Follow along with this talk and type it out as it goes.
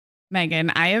Megan,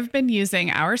 I have been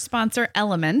using our sponsor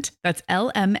Element, that's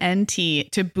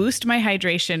LMNT, to boost my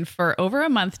hydration for over a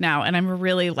month now, and I'm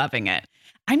really loving it.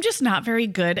 I'm just not very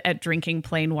good at drinking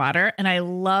plain water, and I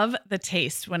love the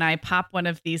taste when I pop one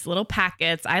of these little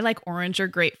packets. I like orange or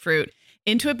grapefruit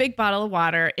into a big bottle of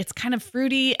water. It's kind of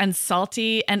fruity and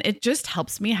salty, and it just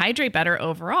helps me hydrate better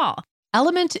overall.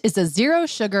 Element is a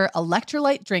zero-sugar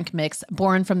electrolyte drink mix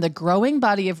born from the growing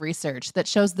body of research that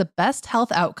shows the best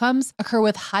health outcomes occur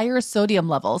with higher sodium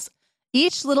levels.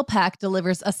 Each little pack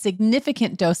delivers a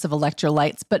significant dose of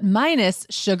electrolytes, but minus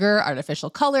sugar, artificial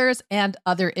colors, and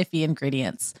other iffy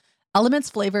ingredients. Element's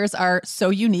flavors are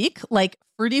so unique, like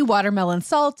fruity watermelon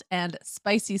salt and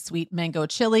spicy sweet mango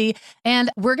chili. And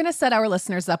we're going to set our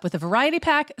listeners up with a variety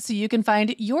pack so you can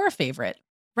find your favorite.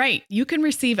 Right. You can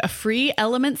receive a free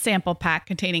Element sample pack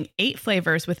containing 8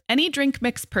 flavors with any drink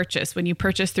mix purchase when you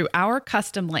purchase through our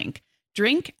custom link,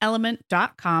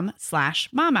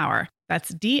 drinkelement.com/momhour.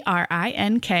 That's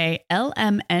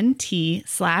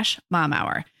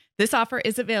DRINKLMNT/momhour. This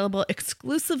is available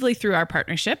exclusively through our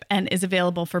partnership and is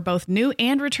available for both new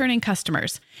and returning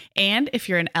customers. And if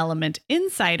you're an Element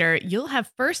insider, you'll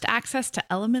have first access to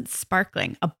Element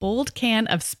Sparkling, a bold can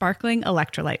of sparkling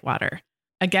electrolyte water.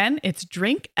 Again, it's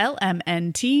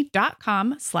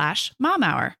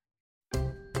drinklmnt.com/momhour.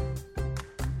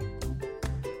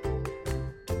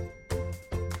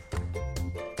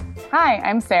 Hi,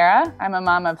 I'm Sarah. I'm a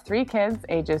mom of 3 kids,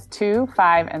 ages 2,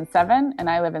 5, and 7, and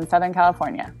I live in Southern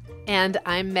California. And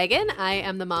I'm Megan. I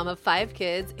am the mom of 5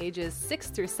 kids, ages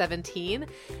 6 through 17,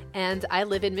 and I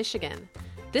live in Michigan.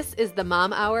 This is the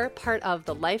Mom Hour, part of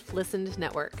the Life Listened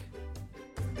Network.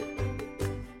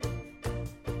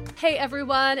 Hey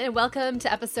everyone, and welcome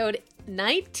to episode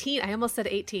 19. I almost said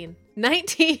 18.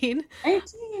 19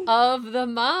 of the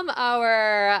Mom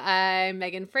Hour. I'm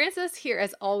Megan Francis, here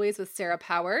as always with Sarah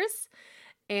Powers.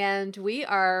 And we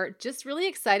are just really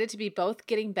excited to be both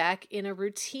getting back in a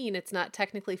routine. It's not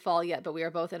technically fall yet, but we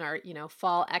are both in our,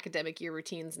 fall academic year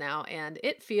routines now, and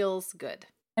it feels good.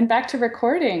 And back to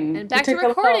recording.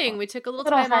 We took a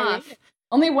little time off.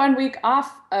 Only 1 week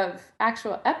off of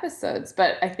actual episodes,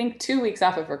 but I think 2 weeks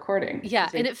off of recording. Yeah,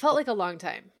 and it felt like a long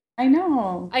time. I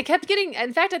know. I kept getting,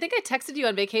 in fact, I think I texted you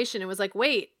on vacation and was like,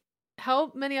 wait,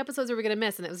 how many episodes are we going to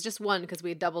miss? And it was just one because we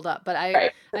had doubled up. But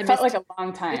it felt like a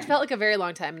long time. It felt like a very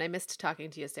long time, and I missed talking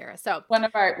to you, Sarah. So one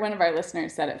of our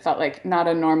listeners said it felt like not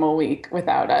a normal week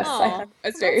without us. Aww, I thought it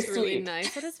was very sweet. Really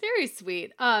nice. That is very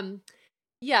sweet.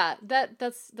 Yeah,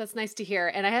 that's nice to hear.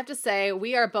 And I have to say,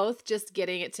 we are both just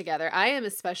getting it together. I am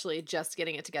especially just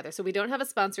getting it together. So we don't have a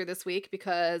sponsor this week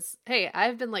because, hey,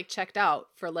 I've been checked out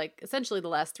for essentially the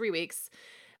last 3 weeks.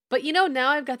 But now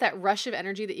I've got that rush of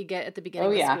energy that you get at the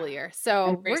beginning of the school year.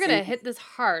 So we're going to hit this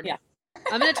hard. Yeah.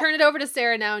 I'm going to turn it over to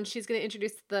Sarah now, and she's going to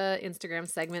introduce the Instagram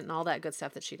segment and all that good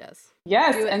stuff that she does.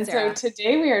 Yes, and Sarah. So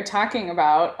today we are talking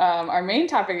about, our main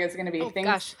topic is going to be things.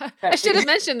 Gosh, I should have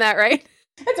mentioned that, right?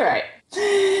 That's all right.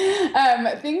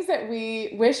 Things that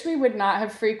we wish we would not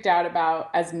have freaked out about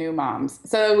as new moms.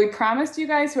 So we promised you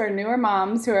guys who are newer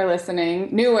moms who are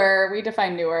listening, we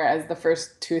define newer as the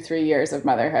first 2-3 years of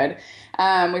motherhood.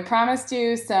 We promised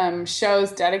you some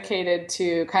shows dedicated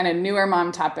to kind of newer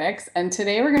mom topics. And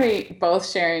today we're going to be both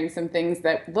sharing some things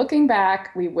that, looking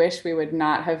back, we wish we would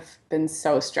not have been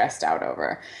so stressed out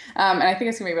over. And I think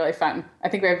it's going to be really fun. I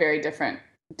think we have very different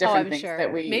things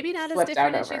that we maybe not as flipped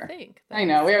different out as over. You think. I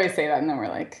know, we always say that and then we're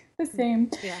like the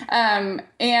same. Yeah.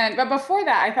 But before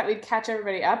that, I thought we'd catch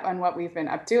everybody up on what we've been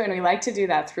up to, and we like to do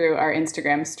that through our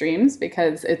Instagram streams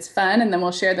because it's fun, and then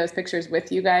we'll share those pictures with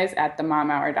you guys at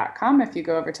themomhour.com if you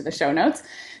go over to the show notes.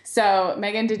 So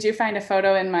Megan, did you find a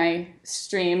photo in my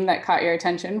stream that caught your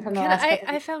attention from the last couple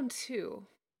I found 2.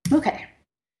 Okay.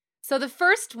 So the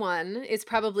first one is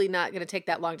probably not going to take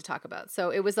that long to talk about.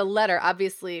 So it was a letter,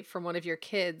 obviously, from one of your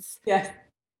kids. Yes.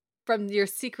 From your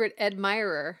secret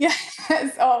admirer. Yes.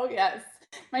 Oh, yes.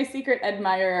 My secret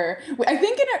admirer. I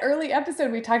think in an early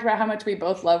episode, we talked about how much we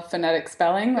both love phonetic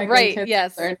spelling. Right, when kids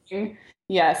yes. Learning.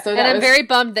 Yeah, so and I'm very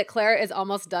bummed that Claire is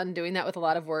almost done doing that with a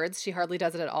lot of words. She hardly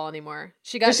does it at all anymore.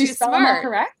 Does she spell them all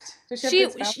correct? She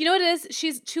you know what it is?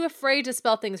 She's too afraid to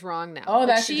spell things wrong now. Oh,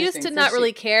 that's she used to not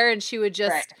really care, and she would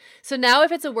just. Right. So now,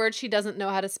 if it's a word she doesn't know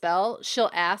how to spell,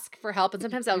 she'll ask for help, and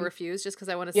sometimes I'll refuse just because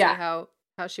I want to see how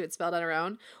she would spell it on her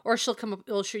own, or she'll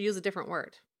she'll use a different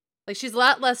word. She's a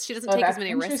lot less, she doesn't take as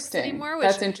many risks anymore.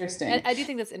 That's interesting. I do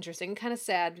think that's interesting. Kind of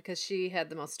sad because she had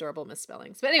the most adorable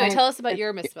misspellings. But anyway, tell us about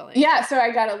your misspelling. Yeah, so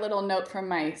I got a little note from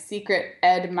my secret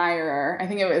admirer. I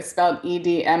think it was spelled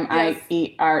Edmirer.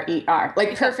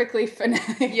 Perfectly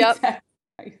phonetic. Yep.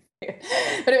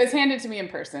 But it was handed to me in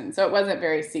person, so it wasn't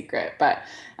very secret. But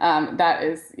that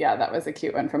was a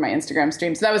cute one from my Instagram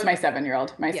stream. So that was my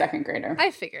 7-year-old, my second grader.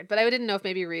 I figured, but I didn't know if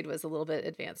maybe Reed was a little bit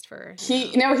advanced for.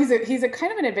 He's a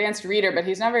kind of an advanced reader, but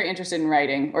he's not very interested in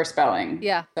writing or spelling.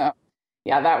 Yeah. So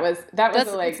yeah, that was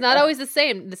it's not always the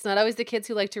same. It's not always the kids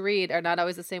who like to read are not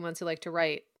always the same ones who like to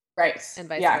write. Right. And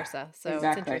vice versa. So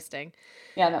exactly. It's interesting.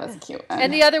 Yeah, that was cute.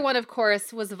 And the other one, of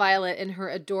course, was Violet in her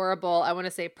adorable, I want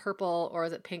to say purple, or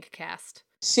is it pink cast?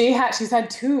 She's had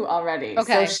 2 already.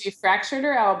 Okay. So she fractured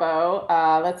her elbow,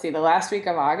 let's see, the last week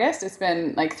of August. It's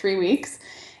been like 3 weeks.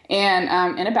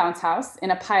 And in a bounce house,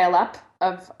 in a pile up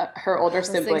of her older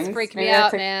siblings. Things freak me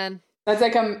out, man. That's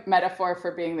like a metaphor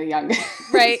for being the youngest.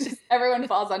 Right. Everyone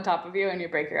falls on top of you and you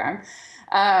break your arm.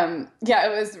 It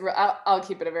was, I'll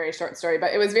keep it a very short story,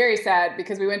 but it was very sad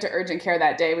because we went to urgent care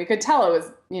that day. We could tell it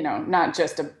was, not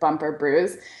just a bump or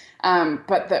bruise.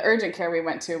 But the urgent care we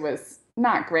went to was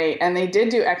not great. And they did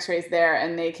do x-rays there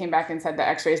and they came back and said the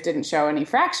x-rays didn't show any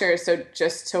fractures. So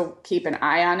just to keep an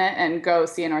eye on it and go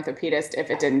see an orthopedist if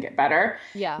it didn't get better,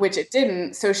 which it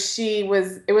didn't. So it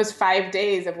was 5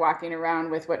 days of walking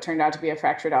around with what turned out to be a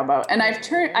fractured elbow. And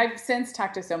I've since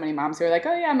talked to so many moms who are like,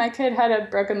 oh yeah, my kid had a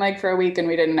broken leg for a week and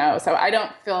we didn't know. So I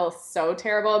don't feel so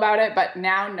terrible about it. But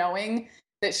now knowing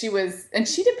that she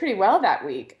did pretty well that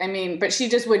week. I mean, but she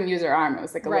just wouldn't use her arm. It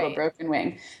was like a little broken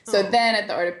wing. So then at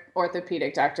the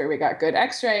orthopedic doctor, we got good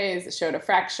x-rays, it showed a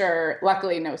fracture,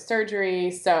 luckily no surgery.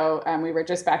 So we were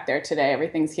just back there today.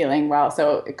 Everything's healing well.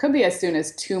 So it could be as soon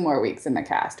as 2 more weeks in the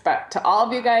cast. But to all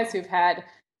of you guys who've had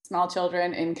small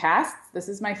children in casts, this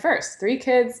is my first. 3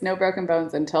 kids, no broken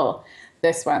bones until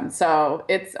this one. So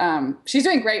it's she's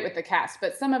doing great with the cast,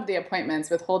 but some of the appointments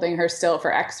with holding her still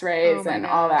for x-rays and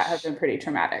all that have been pretty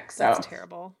traumatic. So that's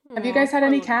terrible. Have you guys had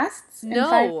any casts?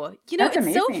 No. It's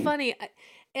amazing. so funny.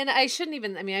 And I shouldn't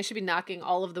even, I should be knocking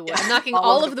all of the wood. I'm knocking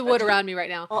all of the wood around me right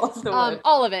now. All of the wood.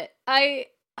 All of it.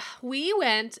 We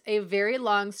went a very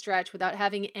long stretch without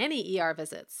having any ER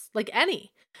visits, like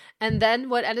any. And then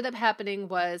what ended up happening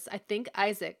was, I think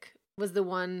Isaac was the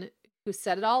one who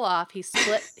set it all off. He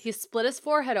split his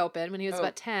forehead open when he was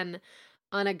about 10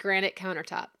 on a granite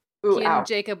countertop. He and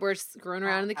Jacob were screwing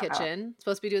around in the kitchen,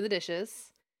 supposed to be doing the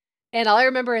dishes. And all I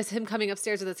remember is him coming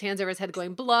upstairs with his hands over his head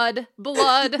going, blood,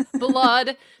 blood,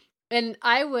 blood. And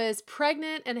I was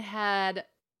pregnant and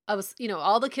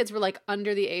all the kids were like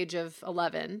under the age of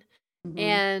 11. Mm-hmm.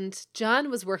 And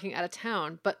John was working out of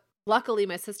town, but luckily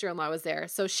my sister-in-law was there.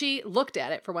 So she looked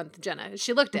at it for one, Jenna.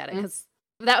 She looked at it because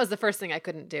that was the first thing I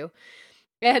couldn't do.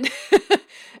 And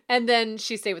and then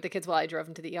she stayed with the kids while I drove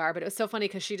them to the ER. But it was so funny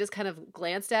because she just kind of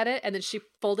glanced at it and then she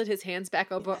folded his hands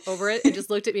back over it and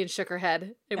just looked at me and shook her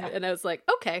head. And I was like,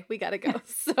 okay, we got to go.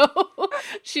 So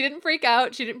she didn't freak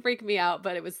out. She didn't freak me out.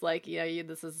 But it was like,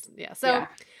 this is. So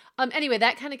anyway,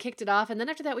 that kind of kicked it off. And then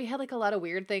after that, we had like a lot of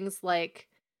weird things like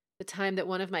the time that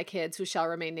one of my kids, who shall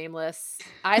remain nameless,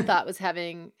 I thought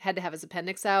had to have his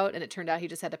appendix out. And it turned out he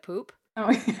just had to poop. Oh,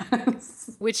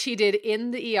 yes. Which he did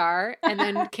in the ER and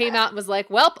then came out and was like,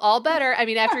 welp, all better. I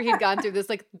mean, after he'd gone through this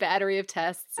like battery of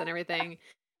tests and everything.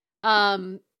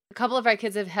 A couple of our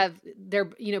kids have their,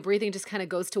 breathing just kind of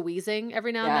goes to wheezing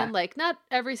every now and then. Like not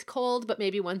every cold, but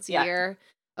maybe once a year,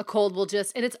 a cold will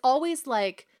just, and it's always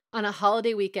like on a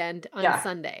holiday weekend on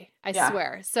Sunday, I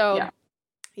swear. So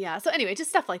so anyway, just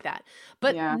stuff like that.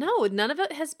 But no, none of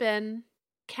it has been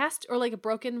cast or like a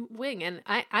broken wing, and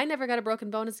I never got a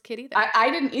broken bone as a kid either. I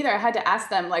didn't either. I had to ask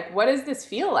them, like, what does this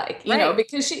feel like? You know,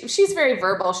 because she's very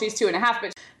verbal. She's 2.5, but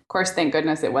of course, thank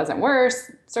goodness it wasn't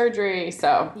worse. Surgery.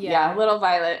 So little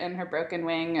Violet in her broken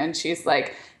wing, and she's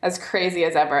like as crazy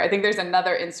as ever. I think there's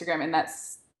another Instagram in that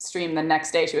stream the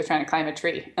next day. She was trying to climb a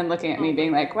tree and looking at me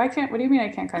being like, what do you mean I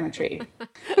can't climb a tree?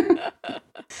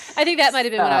 I think that might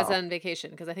have been when I was on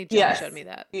vacation, because I think Jenna showed me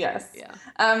that. Yes.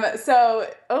 Yeah. So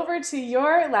over to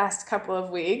your last couple of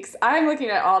weeks. I'm looking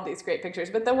at all these great pictures,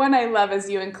 but the one I love is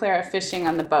you and Clara fishing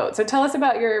on the boat. So tell us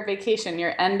about your vacation,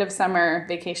 your end of summer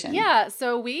vacation. Yeah.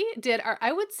 So we did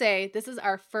I would say this is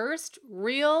our first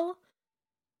real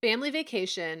family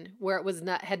vacation where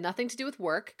it had nothing to do with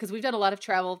work, because we've done a lot of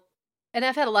travel and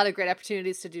I've had a lot of great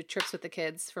opportunities to do trips with the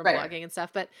kids for blogging and stuff,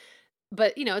 but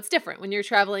it's different when you're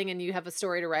traveling and you have a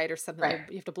story to write or something.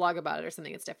 You have to blog about it or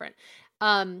something. It's different.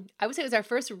 I would say it was our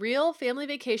first real family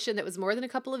vacation that was more than a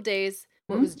couple of days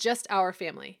where it was just our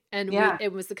family. And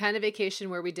it was the kind of vacation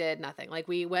where we did nothing. Like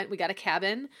we got a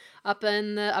cabin up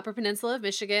in the Upper Peninsula of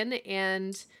Michigan,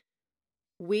 and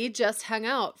we just hung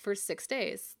out for 6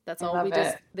 days. That's all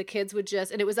the kids would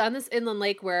and it was on this inland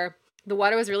lake where the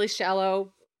water was really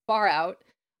shallow, far out.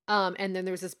 And then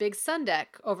there was this big sun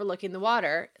deck overlooking the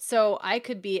water. So I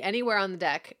could be anywhere on the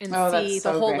deck and see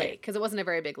so the whole great. lake because it wasn't a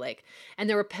very big lake. And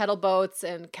there were pedal boats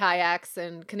and kayaks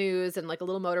and canoes and like a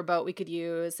little motorboat we could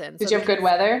use. And Did you have good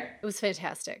weather? It was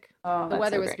fantastic. Oh, the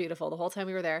weather was great. beautiful the whole time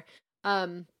we were there.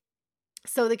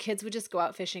 So the kids would just go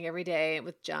out fishing every day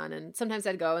with John, and sometimes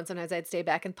I'd go and sometimes I'd stay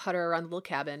back and putter around the little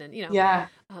cabin, and Yeah.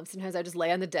 sometimes I'd just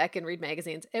lay on the deck and read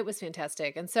magazines. It was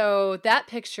fantastic. And so that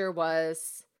picture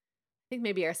was, I think,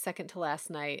 maybe our second to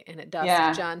last night, and at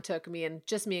dusk John took me and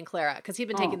Clara, because he'd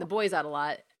been taking the boys out a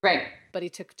lot, Right. but he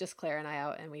took just Clara and I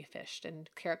out and we fished, and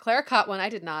Clara caught one. I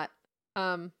did not.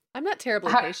 I'm not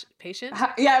terribly patient.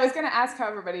 Yeah, I was going to ask how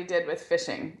everybody did with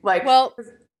fishing. Like, well,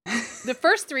 the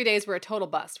first 3 days were a total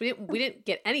bust. We didn't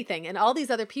get anything. And all these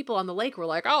other people on the lake were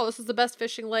like, oh, this is the best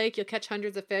fishing lake. You'll catch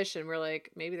hundreds of fish. And we're like,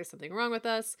 maybe there's something wrong with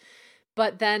us.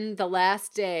 But then the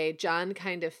last day, John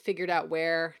kind of figured out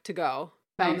where to go,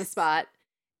 found the spot.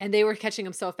 And they were catching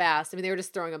them so fast. I mean, they were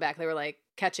just throwing them back. They were like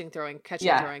catching, throwing,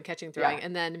 catching, throwing, catching, throwing.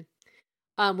 And then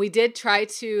we did try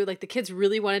to, like, the kids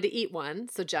really wanted to eat one.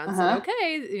 So John said,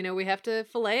 okay, we have to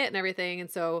fillet it and everything.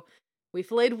 And so we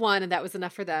filleted one, and that was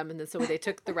enough for them. And then so they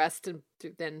took the rest and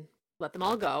then let them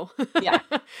all go. Yeah.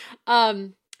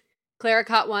 Clara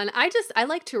caught one. I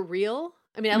like to reel.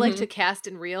 I mean, I like to cast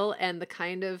and reel, and the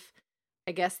kind of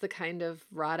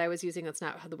rod I was using, that's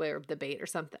not the way, or the bait or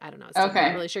something. I don't know. I'm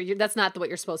not really sure. That's not what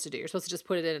you're supposed to do. You're supposed to just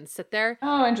put it in and sit there.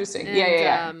 Oh, interesting.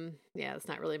 And, yeah, that's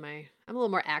not really I'm a little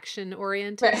more action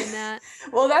oriented than that.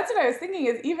 Well, that's what I was thinking,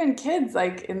 is even kids,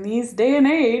 like, in these day and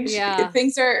age,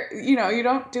 things are, you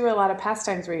don't do a lot of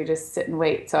pastimes where you just sit and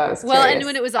wait. So I was curious. Well, and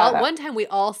when it was one time, we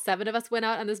all 7 of us went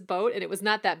out on this boat, and it was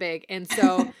not that big. And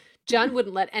so John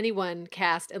wouldn't let anyone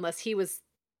cast unless he was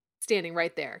standing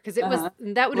right there, because it was,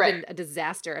 that would have been a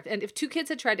disaster. If 2 kids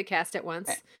had tried to cast at once,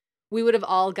 we would have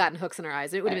all gotten hooks in our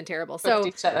eyes. It would have been terrible.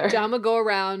 So John would go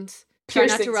around, try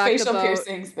not to rock the boat.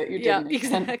 Piercings that you didn't. Yeah,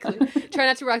 exactly. Try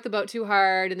not to rock the boat too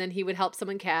hard, and then he would help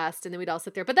someone cast, and then we'd all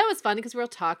sit there. But that was fun because we were all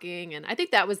talking, and I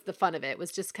think that was the fun of it,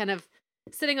 was just kind of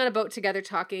sitting on a boat together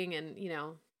talking and,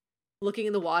 looking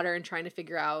in the water and trying to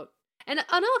figure out. And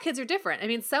all kids are different. I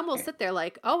mean, some will sit there,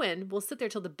 like Owen will sit there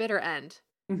till the bitter end.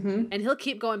 And he'll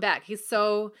keep going back.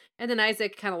 And then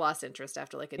Isaac kind of lost interest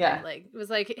after like a day. Like, it was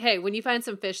like, hey, when you find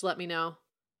some fish, let me know.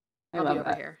 I'll be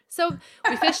over here. So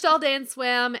we fished all day and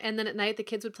swam. And then at night, the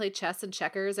kids would play chess and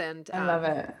checkers. And I love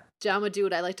it. John would do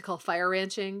what I like to call fire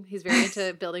ranching. He's very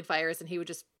into building fires, and he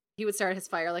would start his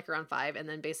fire like around 5 and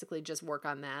then basically just work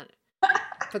on that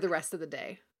for the rest of the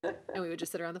day. And we would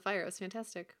just sit around the fire. It was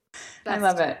fantastic. Best. I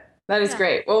love it. That is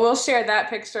great. Well, we'll share that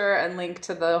picture and link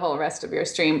to the whole rest of your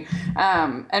stream.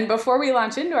 And before we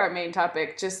launch into our main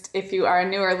topic, just if you are a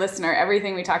newer listener,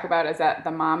 everything we talk about is at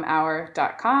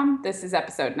themomhour.com. This is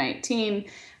episode 19.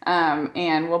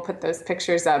 And we'll put those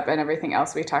pictures up and everything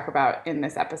else we talk about in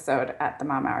this episode at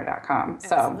themomhour.com.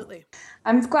 Absolutely. So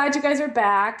I'm glad you guys are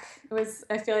back.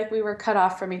 I feel like we were cut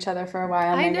off from each other for a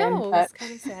while. I know. It was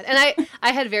kind of sad. And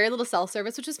I had very little cell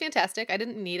service, which was fantastic. I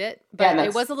didn't need it, but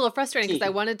it was a little frustrating because I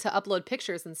wanted to upload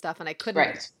pictures and stuff, and I couldn't.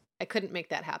 Right. I couldn't make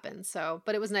that happen. So,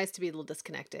 but it was nice to be a little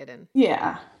disconnected, and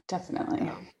yeah, definitely.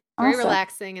 Very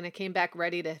relaxing, and I came back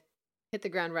ready to hit the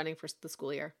ground running for the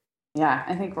school year. Yeah,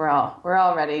 I think we're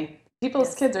all ready.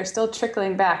 People's kids are still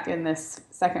trickling back in this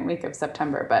second week of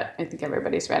September, but I think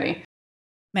everybody's ready.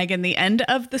 Megan, the end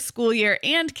of the school year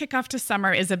and kickoff to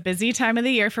summer is a busy time of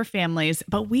the year for families,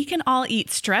 but we can all eat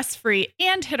stress-free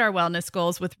and hit our wellness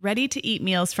goals with ready-to-eat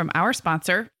meals from our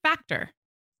sponsor, Factor.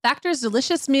 Factor's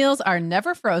delicious meals are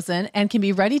never frozen and can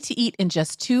be ready to eat in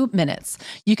just 2 minutes.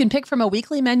 You can pick from a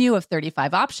weekly menu of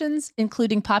 35 options,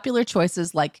 including popular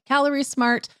choices like Calorie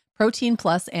Smart, Protein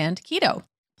Plus, and Keto.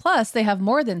 Plus, they have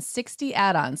more than 60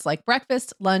 add-ons like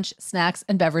breakfast, lunch, snacks,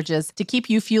 and beverages to keep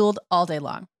you fueled all day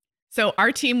long. So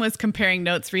our team was comparing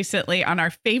notes recently on our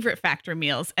favorite Factor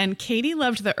meals, and Katie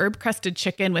loved the herb-crusted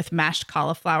chicken with mashed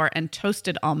cauliflower and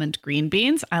toasted almond green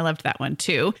beans. I loved that one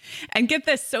too. And get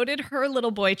this, so did her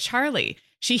little boy, Charlie.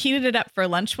 She heated it up for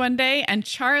lunch one day, and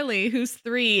Charlie, who's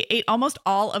 3, ate almost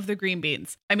all of the green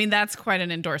beans. I mean, that's quite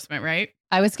an endorsement, right?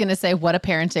 I was going to say, what a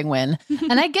parenting win.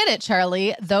 And I get it,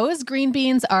 Charlie. Those green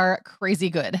beans are crazy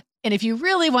good. And if you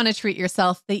really want to treat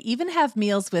yourself, they even have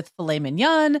meals with filet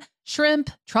mignon, shrimp,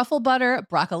 truffle butter,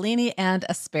 broccolini, and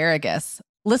asparagus.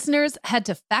 Listeners, head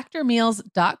to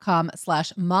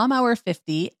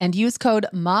factormeals.com/momhour50 and use code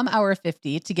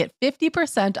momhour50 to get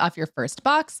 50% off your first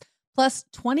box plus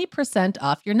 20%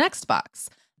 off your next box.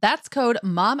 That's code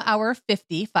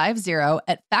momhour50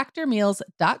 at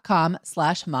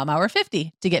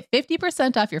factormeals.com/momhour50 to get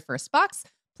 50% off your first box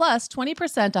plus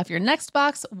 20% off your next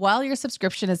box while your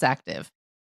subscription is active.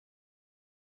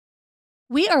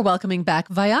 We are welcoming back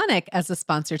Vionic as a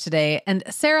sponsor today. And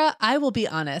Sarah, I will be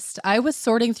honest, I was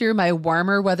sorting through my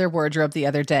warmer weather wardrobe the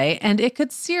other day, and it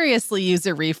could seriously use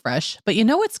a refresh. But you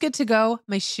know what's good to go?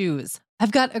 My shoes.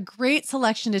 I've got a great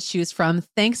selection to choose from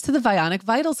thanks to the Vionic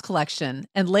Vitals collection.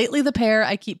 And lately, the pair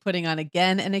I keep putting on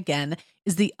again and again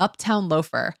is the Uptown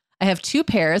Loafer. I have two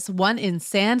pairs, one in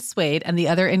sand suede and the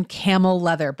other in camel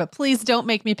leather, but please don't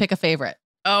make me pick a favorite.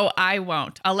 Oh, I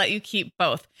won't. I'll let you keep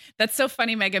both. That's so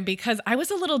funny, Megan, because I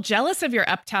was a little jealous of your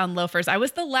Uptown loafers. I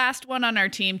was the last one on our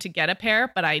team to get a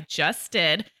pair, but I just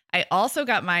did. I also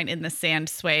got mine in the sand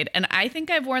suede, and I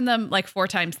think I've worn them like 4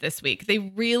 times this week. They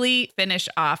really finish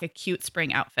off a cute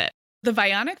spring outfit. The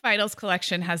Vionic Vitals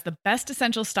collection has the best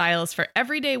essential styles for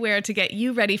everyday wear to get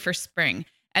you ready for spring.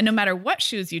 And no matter what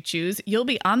shoes you choose, you'll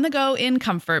be on the go in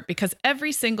comfort because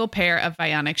every single pair of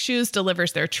Vionic shoes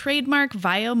delivers their trademark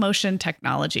VioMotion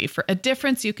technology for a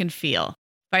difference you can feel.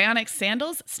 Vionic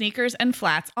sandals, sneakers, and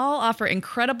flats all offer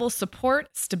incredible support,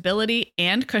 stability,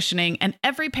 and cushioning, and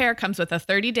every pair comes with a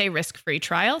 30-day risk-free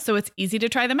trial, so it's easy to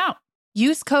try them out.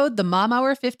 Use code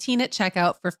TheMomHour15 at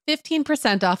checkout for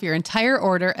 15% off your entire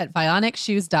order at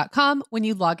VionicShoes.com when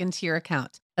you log into your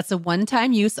account. That's a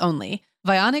one-time use only.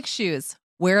 Vionic Shoes.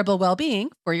 Wearable well-being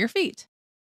for your feet.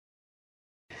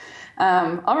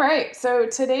 All right. So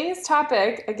today's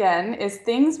topic, again, is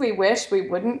things we wish we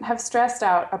wouldn't have stressed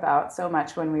out about so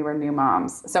much when we were new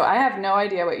moms. So I have no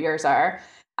idea what yours are.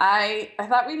 I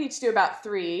thought we'd each do about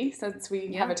 3 since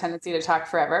we have a tendency to talk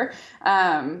forever.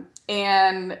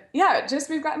 And yeah, just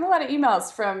we've gotten a lot of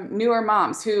emails from newer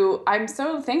moms who I'm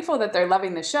so thankful that they're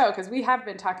loving the show because we have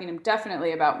been talking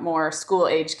definitely about more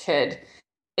school-age kid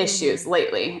issues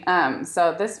lately.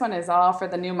 So this one is all for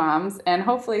the new moms, and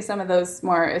hopefully some of those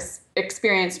more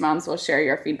experienced moms will share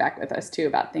your feedback with us too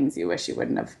about things you wish you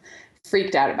wouldn't have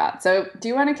freaked out about. So do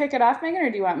you want to kick it off, Megan, or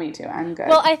do you want me to? I'm good.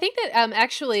 Well, I think that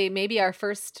actually maybe our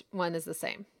first one is the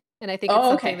same. And I think it's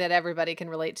something that everybody can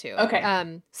relate to.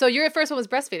 Okay. So your first one was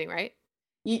breastfeeding, right?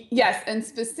 Yes, and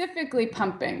specifically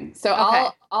pumping. So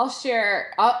I'll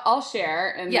share,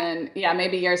 and then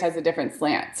maybe yours has a different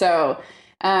slant. So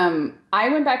I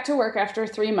went back to work after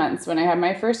 3 months when I had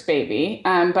my first baby,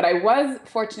 but I was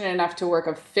fortunate enough to work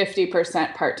a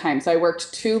 50% part-time. So I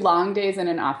worked 2 long days in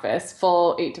an office,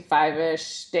 full 8 to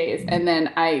 5-ish days, and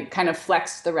then I kind of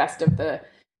flexed the rest of the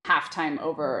half-time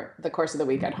over the course of the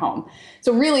week at home.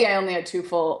 So really, I only had 2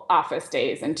 full office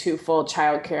days and 2 full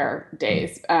childcare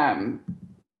days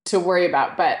to worry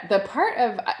about. But the part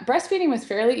of breastfeeding was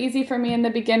fairly easy for me in the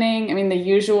beginning. I mean, the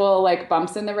usual like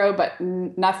bumps in the road, but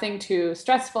nothing too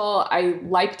stressful. I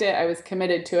liked it. I was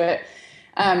committed to it.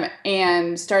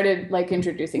 And started like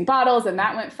introducing bottles, and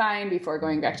that went fine before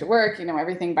going back to work,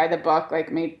 everything by the book,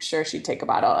 like made sure she'd take a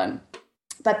bottle.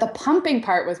 But the pumping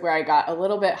part was where I got a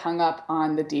little bit hung up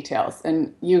on the details.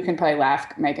 And you can probably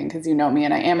laugh, Megan, because you know me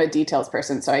and I am a details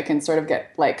person. So I can sort of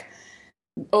get like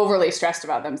overly stressed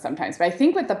about them sometimes. But I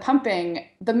think with the pumping,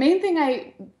 the main thing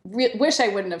I wish I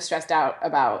wouldn't have stressed out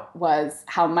about was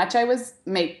how much I was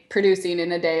producing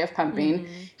in a day of pumping,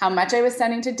 how much I was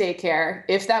sending to daycare,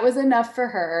 if that was enough for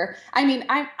her. I mean,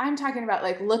 I'm talking about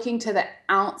like looking to the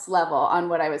ounce level on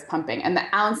what I was pumping and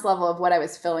the ounce level of what I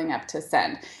was filling up to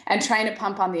send, and trying to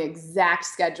pump on the exact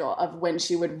schedule of when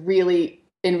she would really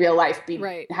in real life be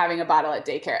having a bottle at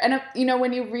daycare. And,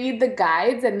 when you read the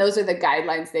guides, and those are the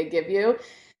guidelines they give you,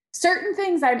 certain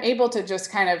things I'm able to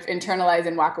just kind of internalize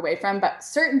and walk away from, but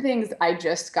certain things I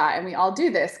just got, and we all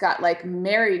do this, got like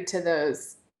married to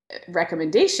those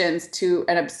recommendations to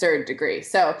an absurd degree.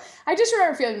 So I just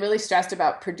remember feeling really stressed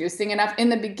about producing enough. In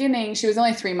the beginning, she was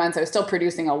only 3 months. I was still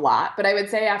producing a lot, but I would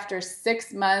say after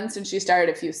 6 months, and she started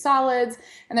a few solids,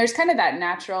 and there's kind of that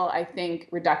natural, I think,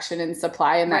 reduction in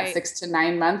supply in that 6 to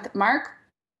 9 month mark,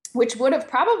 which would have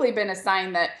probably been a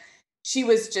sign that she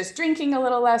was just drinking a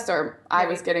little less, or I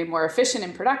was getting more efficient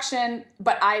in production.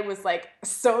 But I was like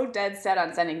so dead set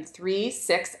on sending 3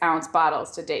 6-ounce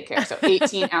bottles to daycare. So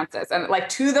 18 ounces and like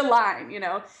to the line,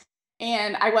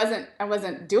 and I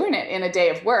wasn't doing it in a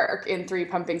day of work in 3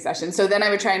 pumping sessions. So then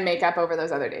I would try and make up over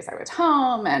those other days I was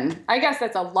home. And I guess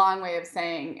that's a long way of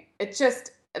saying it just,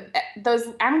 those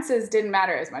ounces didn't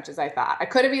matter as much as I thought. I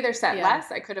could have either sent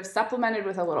less. I could have supplemented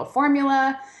with a little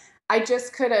formula. I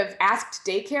just could have asked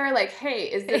daycare, like,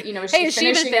 hey, is it, is she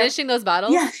even finishing those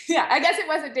bottles? Yeah. I guess it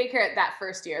wasn't daycare at that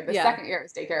first year. The second year it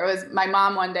was daycare. It was my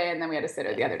mom one day, and then we had a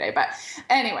sitter the other day. But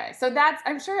anyway, so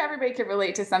I'm sure everybody could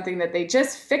relate to something that they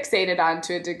just fixated on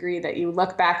to a degree that you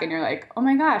look back and you're like, oh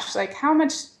my gosh, like how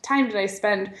much time did I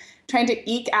spend trying to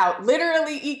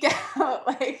literally eke out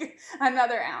like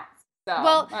another ounce? So,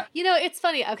 Well, it's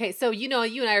funny. Okay, so you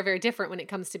and I are very different when it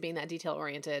comes to being that detail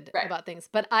oriented Right. about things.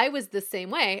 But I was the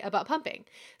same way about pumping.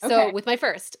 So Okay. with my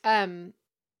first,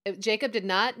 Jacob did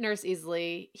not nurse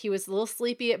easily. He was a little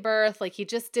sleepy at birth. Like he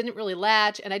just didn't really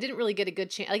latch, and I didn't really get a good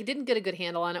chance. Like didn't get a good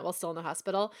handle on it while still in the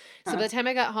hospital. So by the time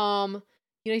I got home,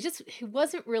 he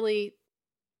wasn't really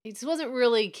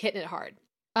hitting it hard.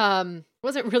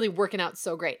 Wasn't really working out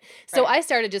so great. So Right. I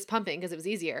started just pumping because it was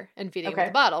easier and feeding him with Okay.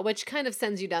 the bottle, which kind of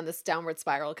sends you down this downward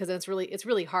spiral because it's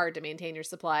really hard to maintain your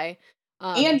supply.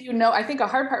 And I think a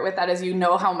hard part with that is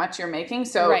how much you're making,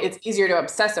 so Right. it's easier to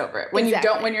obsess over it. When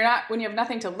Exactly. when you have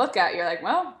nothing to look at, you're like,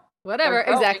 well, Whatever, they're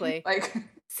growing. exactly. Like,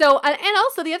 So, and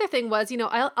also the other thing was,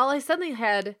 I suddenly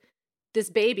had this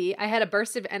baby. I had a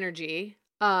burst of energy.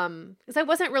 Because I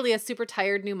wasn't really a super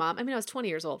tired new mom. I mean, I was 20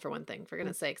 years old for one thing, for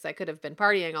goodness sakes. I could have been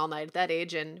partying all night at that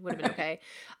age and would have been okay.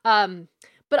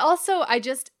 But also I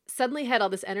just suddenly had all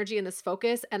this energy and this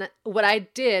focus. And what I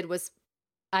did was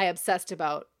I obsessed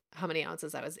about how many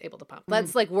ounces I was able to pump.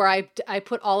 That's like where I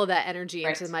put all of that energy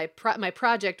into my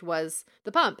project was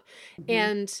the pump.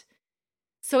 And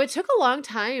so it took a long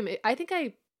time. I think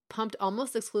I pumped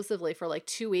almost exclusively for like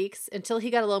 2 weeks until he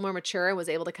got a little more mature and was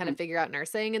able to kind of figure out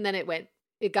nursing. And then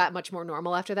it got much more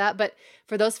normal after that. But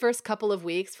for those first couple of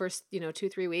weeks,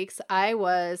 2-3 weeks, I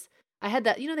had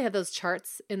that, they have those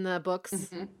charts in the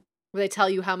books where they tell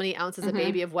you how many ounces a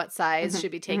baby of what size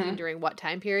should be taking during what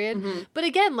time period. But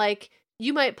again, like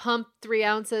you might pump 3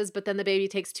 ounces, but then the baby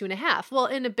takes 2.5. Well,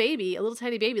 in a little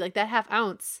tiny baby, like that half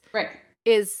ounce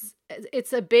it's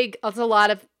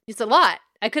a lot.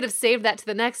 I could have saved that to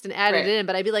the next and added it in,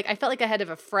 but I'd be like, I felt like I had to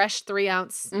have a fresh 3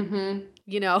 ounce, supply.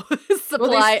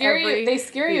 They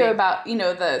scare you about,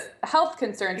 the health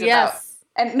concerns about,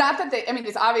 and not that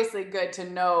it's obviously good to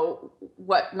know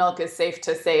what milk is safe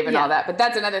to save and all that, but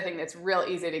that's another thing that's real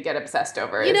easy to get obsessed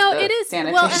over. It is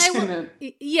sanitation. Well,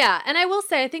 and I will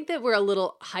say, I think that we're a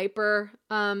little hyper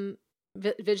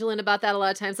vigilant about that a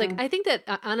lot of times. Like I think that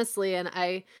honestly, and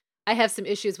I have some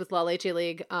issues with La Leche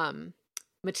League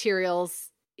materials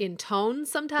in tone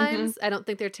sometimes. I don't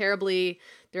think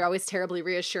they're always terribly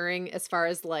reassuring as far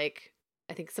as like,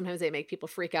 I think sometimes they make people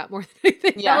freak out more than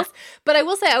anything else. But I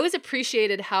will say I always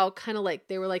appreciated how kind of like,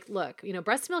 they were like, look,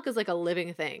 breast milk is like a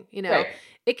living thing,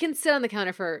 it can sit on the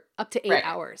counter for up to 8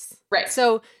 hours. Right.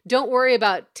 So don't worry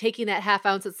about taking that half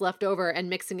ounce that's left over and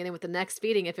mixing it in with the next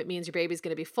feeding if it means your baby's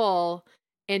going to be full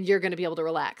and you're going to be able to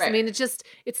relax. Right. I mean,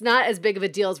 it's not as big of a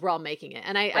deal as we're all making it.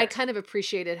 And I kind of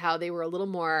appreciated how they were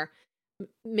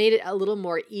made it a little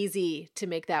more easy to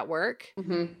make that work.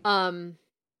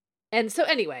 And so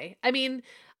anyway, I mean,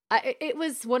 it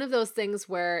was one of those things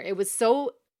where it was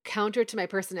so counter to my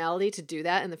personality to do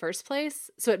that in the first place.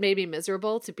 So it made me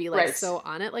miserable to be like so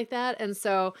on it like that. And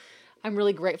so I'm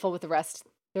really grateful with the rest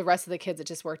of the kids. It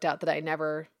just worked out that I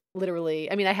never literally,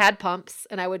 I had pumps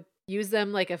and I would use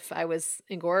them like if I was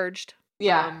engorged.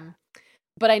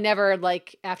 But I never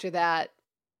like after that.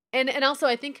 And also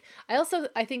I think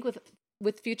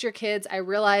with future kids, I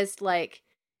realized like,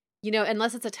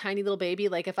 unless it's a tiny little baby,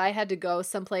 like if I had to go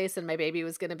someplace and my baby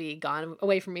was going to be gone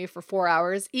away from me for 4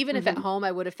 hours, even if at home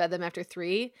I would have fed them after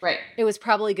 3, it was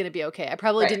probably going to be okay. I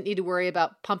probably didn't need to worry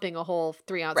about pumping a whole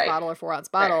 3-ounce bottle or 4-ounce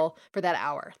bottle for that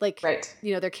hour. Like, their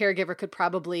caregiver could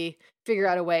probably figure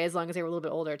out a way as long as they were a little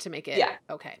bit older to make it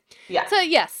okay. Yeah. So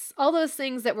yes, all those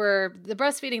things the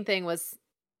breastfeeding thing was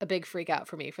a big freak out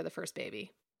for me for the first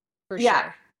baby. For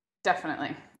sure.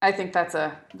 Definitely. I think that's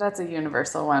a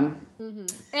universal one.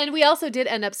 And we also did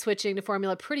end up switching to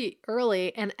formula pretty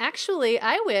early. And actually,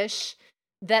 I wish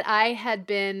that I had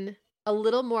been a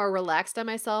little more relaxed on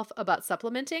myself about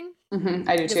supplementing.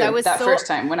 I do too. First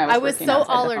time when I was so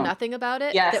all or nothing about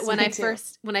it that when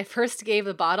I first gave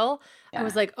the bottle, I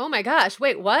was like, oh my gosh,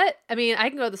 wait, what? I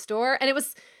can go to the store. And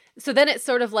so then it's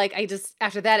sort of like,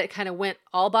 after that, it kind of went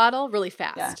all bottle really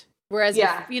fast. Whereas,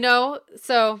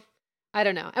 so I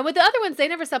don't know. And with the other ones, they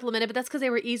never supplemented, but that's because they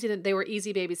were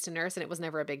easy babies to nurse and it was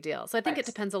never a big deal. So I think it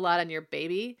depends a lot on your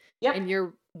baby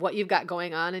and what you've got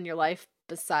going on in your life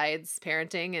besides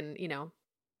parenting and,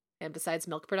 and besides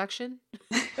milk production.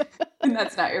 And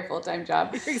that's not your full-time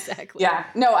job. Exactly. Yeah,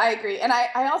 no, I agree. And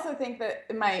I also think that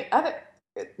my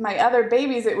other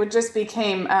babies, it would just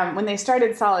became, when they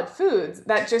started solid foods,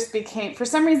 that just became, for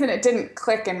some reason, it didn't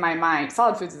click in my mind.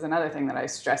 Solid foods is another thing that I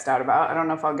stressed out about. I don't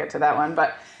know if I'll get to that one,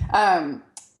 but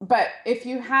if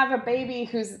you have a baby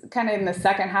who's kind of in the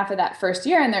second half of that first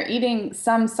year and they're eating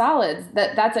some solids,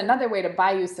 that's another way to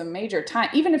buy you some major time,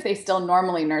 even if they still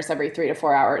normally nurse every 3 to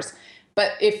 4 hours.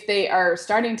 But if they are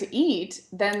starting to eat,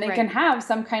 then they can have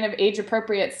some kind of age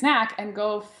appropriate snack and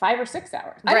go 5 or 6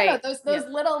 hours. I don't know. Those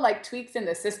little like tweaks in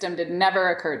the system did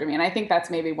never occur to me. And I think that's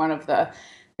maybe one of the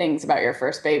things about your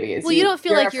first baby is you don't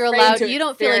feel like you're allowed. You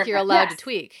don't feel like you're allowed to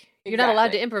tweak. You're not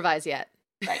allowed to improvise yet.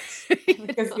 Right.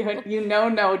 Because you know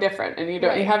no different, and you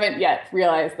haven't yet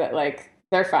realized that like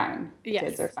they're fine. Yes.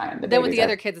 Kids are fine. Then with the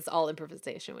other kids, it's all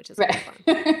improvisation, which is kind of fun.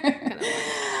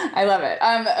 I love it.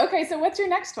 Okay, so what's your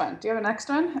next one? Do you have a next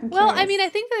one? Well, I mean, I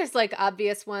think there's like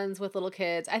obvious ones with little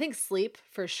kids. I think sleep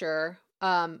for sure.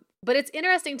 But it's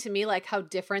interesting to me like how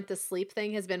different the sleep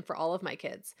thing has been for all of my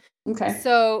kids. Okay.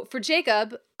 So for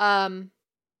Jacob,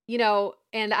 you know,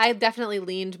 and I definitely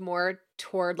leaned more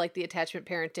toward like the attachment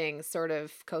parenting sort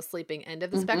of co-sleeping end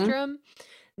of the spectrum.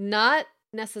 Not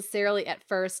necessarily at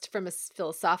first from a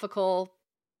philosophical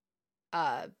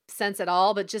sense at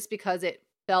all, but just because it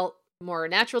felt more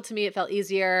natural to me. It felt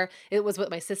easier. It was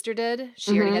what my sister did.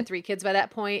 She already had 3 kids by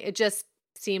that point. It just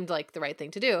seemed like the right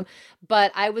thing to do.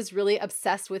 But I was really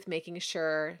obsessed with making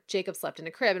sure Jacob slept in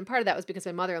a crib. And part of that was because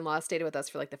my mother-in-law stayed with us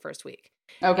for like the first week.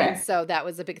 Okay. And so that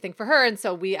was a big thing for her. And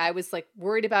so I was like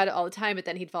worried about it all the time, but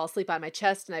then he'd fall asleep on my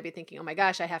chest and I'd be thinking, oh my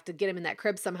gosh, I have to get him in that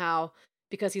crib somehow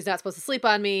because he's not supposed to sleep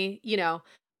on me, you know.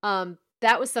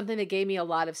 That was something that gave me a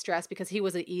lot of stress because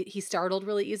he startled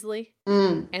really easily.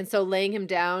 And so laying him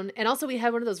down, and also we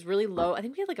had one of those really low, I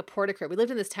think we had like a porta crib. We lived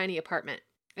in this tiny apartment,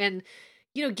 and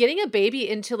you know, getting a baby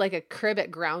into like a crib at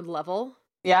ground level,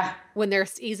 when they're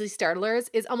easily startlers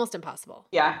is almost impossible.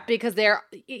 Because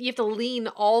you have to lean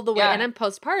all the way, and I'm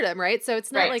postpartum, right? So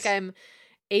it's not like I'm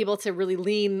able to really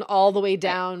lean all the way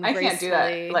down. I can't do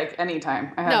that like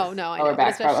anytime. I have no, lower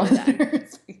back especially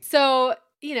problems. So,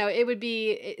 you know,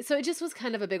 it just was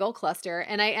kind of a big old cluster.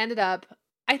 And I ended up,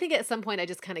 I think at some point I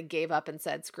just kind of gave up and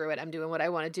said, screw it, I'm doing what I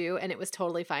want to do. And it was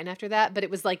totally fine after that. But it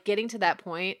was like getting to that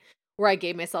point where I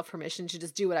gave myself permission to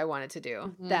just do what I wanted to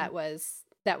do. That was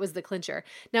the clincher.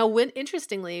 Now,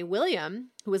 interestingly, William,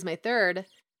 who was my third,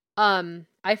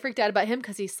 I freaked out about him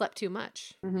because he slept too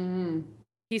much.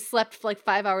 He slept for like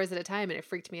 5 hours at a time and it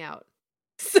freaked me out.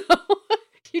 So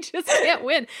you just can't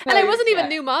win. And I wasn't even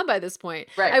new mom by this point.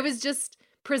 I was just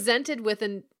presented with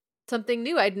something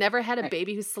new. I'd never had a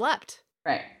baby who slept.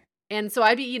 And so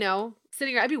I'd be, you know,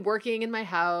 sitting here, I'd be working in my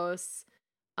house.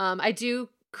 I do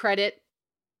credit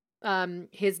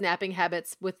his napping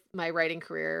habits with my writing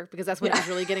career because that's when I was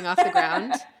really getting off the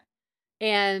ground.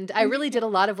 And I really did a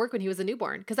lot of work when he was a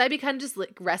newborn because I'd be kind of just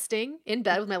like resting in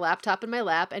bed with my laptop in my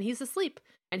lap and he's asleep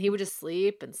and he would just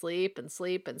sleep and sleep and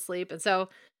sleep and sleep.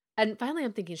 And finally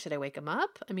I'm thinking, should I wake him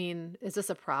up? I mean, is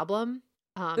this a problem?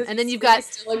 And then you've got is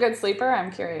he still a good sleeper.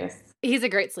 I'm curious. He's a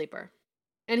great sleeper,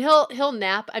 and he'll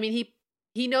nap. I mean,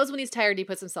 he knows when he's tired. He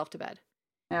puts himself to bed.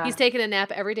 He's taken a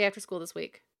nap every day after school this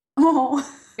week.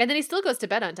 And then he still goes to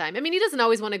bed on time. I mean, he doesn't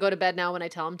always want to go to bed now when I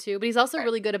tell him to, but he's also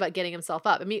really good about getting himself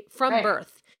up. I mean, from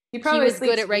birth, he was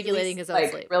good at regulating his own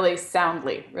sleep. Really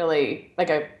soundly, really like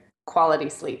a quality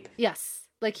sleep. Yes,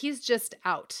 like he's just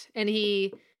out, and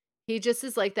he just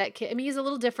is like that kid. I mean, he's a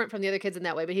little different from the other kids in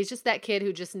that way, but he's just that kid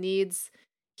who just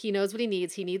he knows what he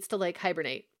needs. He needs to like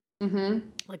hibernate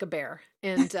like a bear.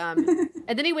 And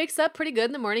and then he wakes up pretty good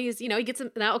in the morning. He's, you know, he gets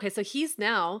him now. Okay. So he's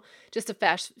now, just to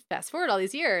fast forward all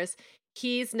these years,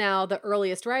 he's now the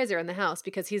earliest riser in the house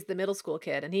because he's the middle school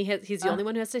kid and he's the only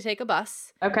one who has to take a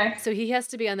bus. Okay. So he has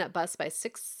to be on that bus by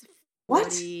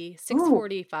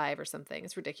 6:45 or something.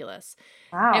 It's ridiculous.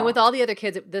 Wow. And with all the other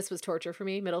kids, this was torture for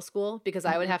me, middle school, because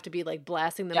I would have to be like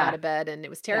blasting them out of bed and it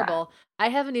was terrible. I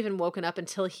haven't even woken up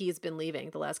until he's been leaving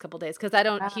the last couple of days because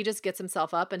he just gets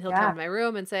himself up and he'll come to my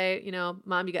room and say, you know,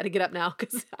 Mom, you got to get up now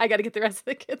because I got to get the rest of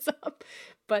the kids up.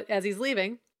 But as he's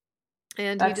leaving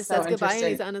and he just says goodbye and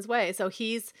he's on his way. So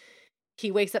he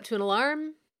wakes up to an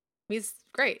alarm. He's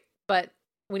great. But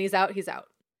when he's out, he's out.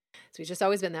 So he's just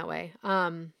always been that way.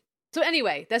 So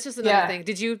anyway, that's just another thing.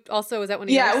 Did you also, was that one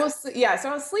of yours?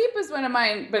 So sleep is one of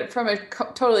mine, but from a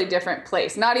totally different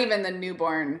place, not even the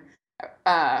newborn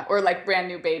or like brand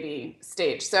new baby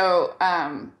stage. So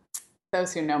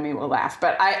those who know me will laugh,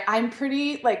 but I'm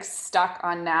pretty like stuck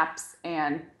on naps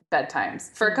and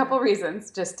bedtimes for a couple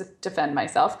reasons, just to defend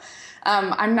myself.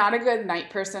 I'm not a good night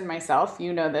person myself.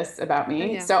 You know this about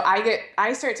me. So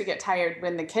I start to get tired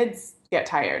when the kids get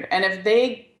tired. And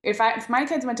if my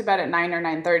kids went to bed at 9 or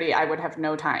 9:30, I would have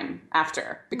no time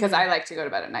after because I like to go to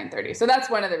bed at 9:30. So that's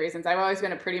one of the reasons. I've always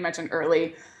been pretty much an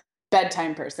early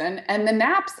bedtime person. And the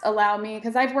naps allow me,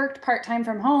 because I've worked part-time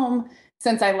from home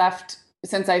since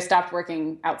I stopped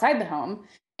working outside the home.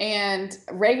 And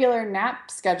regular nap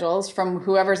schedules from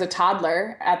whoever's a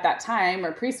toddler at that time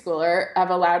or preschooler have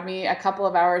allowed me a couple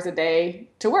of hours a day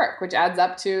to work, which adds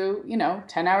up to,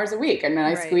 10 hours a week. And then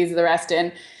I squeeze the rest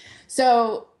in.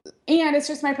 So, and it's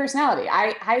just my personality.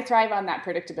 I thrive on that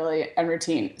predictability and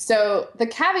routine. So the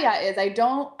caveat is I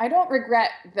don't regret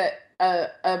that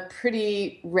a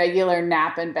pretty regular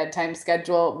nap and bedtime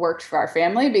schedule worked for our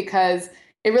family, because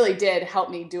it really did help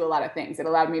me do a lot of things. It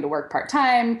allowed me to work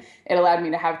part-time. It allowed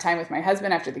me to have time with my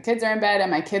husband after the kids are in bed,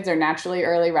 and my kids are naturally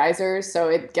early risers, so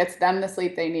it gets them the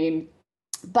sleep they need.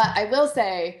 But I will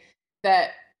say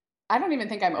that I don't even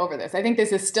think I'm over this. I think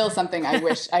this is still something I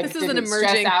wish I didn't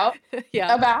stress out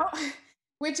about,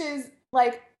 which is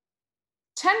like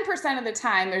 10% of the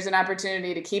time there's an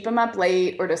opportunity to keep them up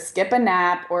late or to skip a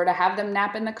nap or to have them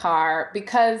nap in the car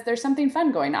because there's something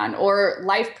fun going on or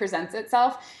life presents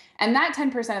itself. And that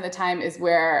 10% of the time is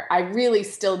where I really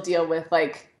still deal with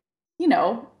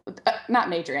not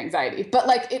major anxiety, but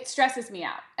like it stresses me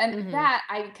out. And that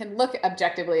I can look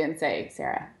objectively and say,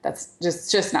 Sarah, that's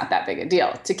just not that big a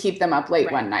deal to keep them up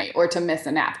late one night or to miss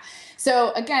a nap.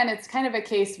 So again, it's kind of a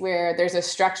case where there's a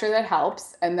structure that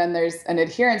helps, and then there's an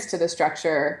adherence to the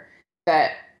structure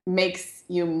that makes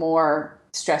you more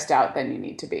stressed out than you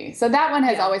need to be. So that one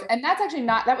has always, and that's actually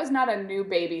that was not a new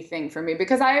baby thing for me,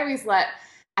 because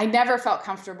I never felt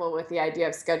comfortable with the idea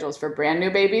of schedules for brand new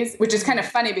babies, which is kind of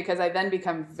funny because I then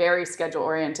become very schedule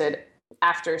oriented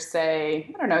after,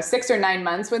 say, 6 or 9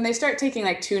 months, when they start taking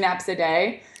like 2 naps a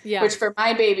day, which for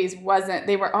my babies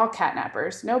they were all cat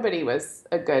nappers. Nobody was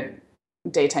a good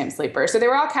daytime sleeper. So they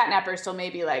were all cat nappers till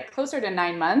maybe like closer to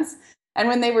 9 months. And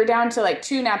when they were down to like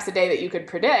 2 naps a day that you could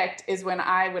predict is when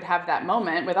I would have that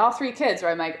moment with all 3 kids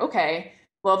where I'm like, okay,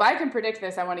 well, if I can predict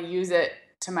this, I want to use it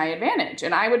to my advantage.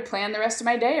 And I would plan the rest of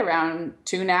my day around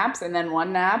 2 naps and then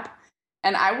 1 nap,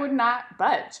 and I would not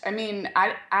budge. I mean,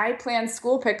 I plan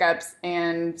school pickups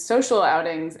and social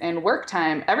outings and work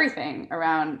time, everything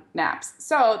around naps.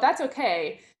 So that's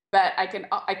okay. But I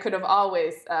could have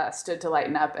always stood to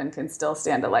lighten up, and can still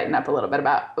stand to lighten up a little bit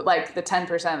about like the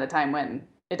 10% of the time when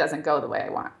it doesn't go the way I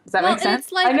want. Does that make sense?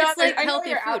 It's like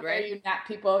healthy food, right? You nap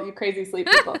people, you crazy sleep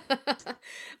people.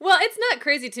 Well, it's not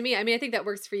crazy to me. I mean, I think that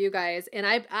works for you guys. And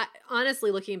I honestly,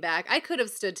 looking back, I could have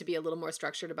stood to be a little more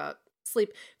structured about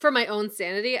sleep for my own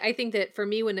sanity. I think that for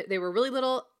me, when they were really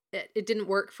little, it didn't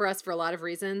work for us for a lot of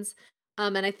reasons.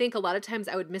 And I think a lot of times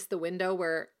I would miss the window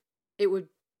where it would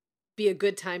be a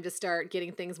good time to start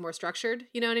getting things more structured.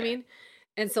 You know what I mean?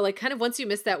 And so like kind of once you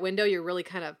miss that window, you're really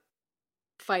kind of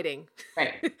fighting.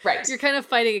 Right. You're kind of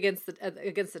fighting against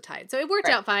the tide. So it worked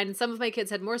out fine. And some of my kids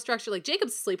had more structure. Like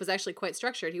Jacob's sleep was actually quite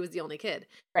structured. He was the only kid.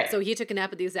 Right. So he took a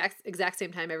nap at the exact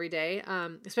same time every day,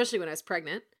 especially when I was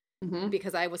pregnant,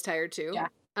 because I was tired too. Yeah.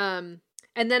 And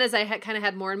then as I kind of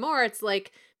had more and more, it's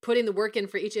like putting the work in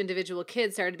for each individual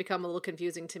kid started to become a little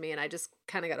confusing to me. And I just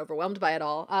kind of got overwhelmed by it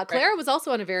all. Clara was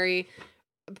also on a very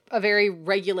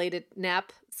regulated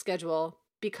nap schedule,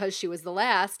 because she was the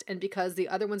last and because the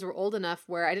other ones were old enough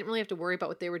where I didn't really have to worry about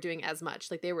what they were doing as much.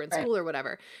 Like they were in school or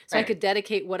whatever. So I could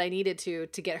dedicate what I needed to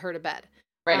get her to bed.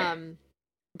 Right.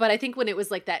 But I think when it was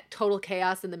like that total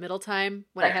chaos in the middle time,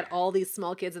 when I had all these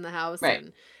small kids in the house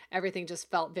and everything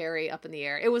just felt very up in the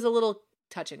air, it was a little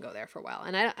touch and go there for a while.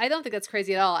 And I don't think that's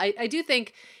crazy at all. I do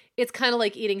think it's kind of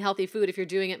like eating healthy food. If you're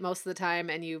doing it most of the time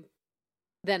and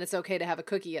then it's okay to have a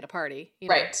cookie at a party,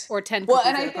 or 10 cookies at a party. Well,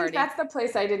 and I think that's the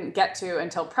place I didn't get to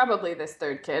until probably this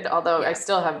 3rd kid, although I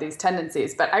still have these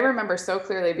tendencies. But I remember so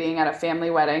clearly being at a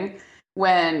family wedding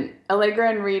when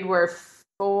Allegra and Reed were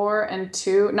 4 and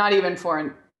 2, not even 4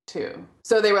 and 2.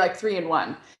 So they were like 3 and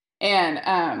 1.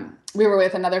 And we were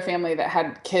with another family that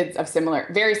had kids of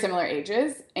very similar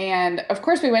ages. And of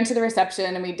course we went to the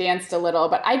reception and we danced a little,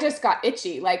 but I just got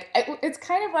itchy. Like it's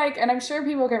kind of like, and I'm sure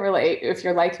people can relate if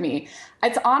you're like me.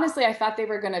 It's honestly, I thought they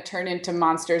were going to turn into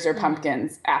monsters or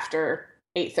pumpkins after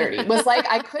 8:30. It was like,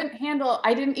 I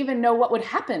didn't even know what would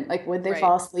happen. Like, would they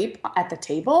fall asleep at the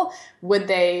table? Would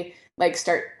they like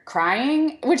start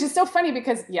crying? Which is so funny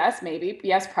because yes, maybe,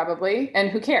 yes, probably. And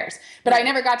who cares? But I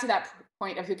never got to that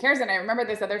point of who cares. And I remember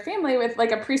this other family with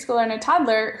like a preschooler and a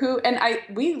toddler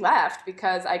we left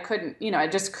because I couldn't, I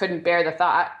just couldn't bear the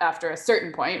thought after a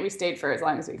certain point. We stayed for as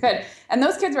long as we could. And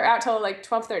those kids were out till like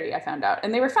 12:30, I found out.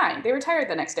 And they were fine. They were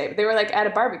tired the next day, but they were like at a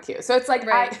barbecue. So it's like,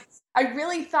 I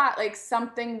really thought like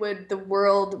the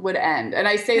world would end. And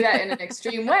I say that in an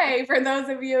extreme way for those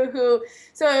of you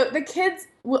so the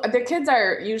kids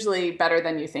are usually better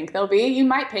than you think they'll be. You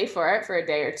might pay for it for a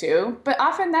day or two, but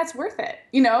often that's worth it.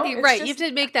 Right. You have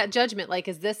to make that judgment. Like,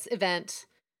 is this event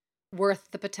worth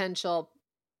the potential,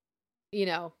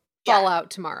 fallout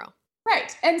tomorrow?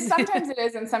 Right. And sometimes it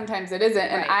is and sometimes it isn't.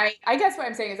 And Right. I guess what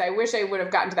I'm saying is I wish I would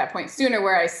have gotten to that point sooner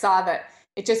where I saw that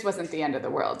it just wasn't the end of the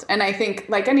world. And I think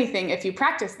like anything, if you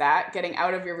practice that, getting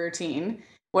out of your routine,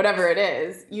 whatever it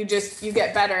is, you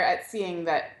get better at seeing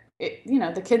that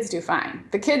the kids do fine.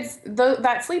 The kids,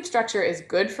 that sleep structure is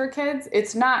good for kids.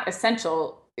 It's not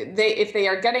essential. If they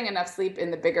are getting enough sleep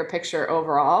in the bigger picture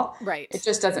overall, Right. it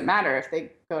just doesn't matter if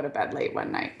they go to bed late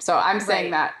one night. So I'm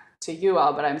saying that to you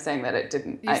all, but I'm saying that it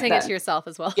didn't. You're saying it to yourself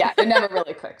as well. Yeah, it never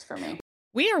really clicked for me.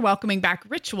 We are welcoming back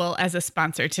Ritual as a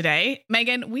sponsor today.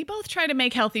 Megan, we both try to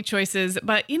make healthy choices,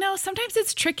 but sometimes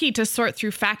it's tricky to sort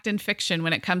through fact and fiction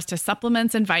when it comes to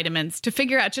supplements and vitamins to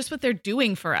figure out just what they're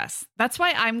doing for us. That's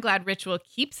why I'm glad Ritual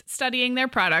keeps studying their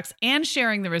products and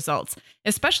sharing the results,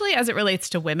 especially as it relates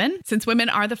to women, since women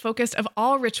are the focus of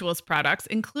all Ritual's products,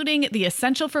 including the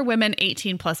Essential for Women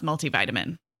 18 Plus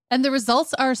multivitamin. And the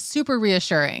results are super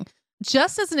reassuring.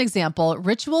 Just as an example,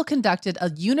 Ritual conducted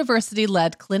a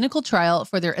university-led clinical trial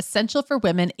for their Essential for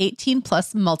Women 18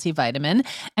 Plus multivitamin,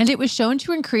 and it was shown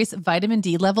to increase vitamin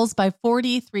D levels by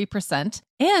 43%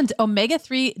 and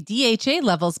omega-3 DHA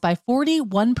levels by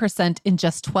 41% in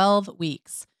just 12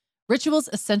 weeks. Ritual's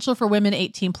Essential for Women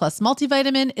 18 Plus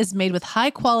multivitamin is made with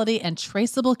high quality and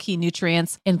traceable key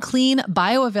nutrients in clean,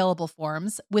 bioavailable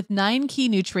forms with 9 key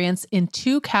nutrients in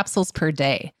 2 capsules per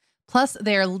day. Plus,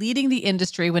 they are leading the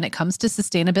industry when it comes to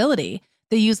sustainability.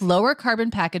 They use lower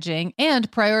carbon packaging and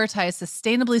prioritize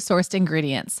sustainably sourced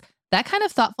ingredients. That kind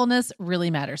of thoughtfulness really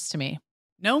matters to me.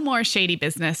 No more shady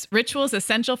business. Ritual's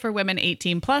Essential for Women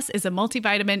 18 Plus is a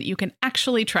multivitamin you can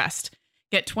actually trust.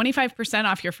 Get 25%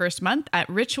 off your first month at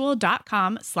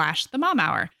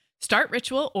ritual.com/themomhour. Start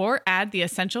Ritual or add the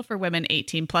Essential for Women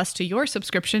 18 Plus to your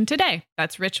subscription today.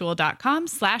 That's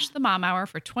ritual.com/themomhour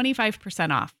for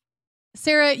 25% off.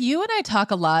 Sarah, you and I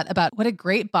talk a lot about what a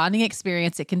great bonding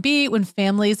experience it can be when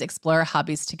families explore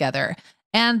hobbies together.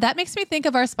 And that makes me think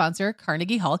of our sponsor,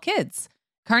 Carnegie Hall Kids.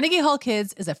 Carnegie Hall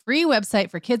Kids is a free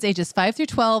website for kids ages 5 through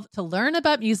 12 to learn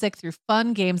about music through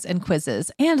fun games and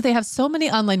quizzes. And they have so many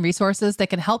online resources that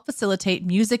can help facilitate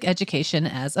music education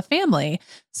as a family.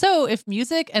 So if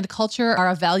music and culture are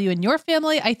a value in your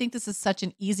family, I think this is such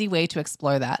an easy way to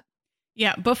explore that.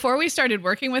 Yeah, before we started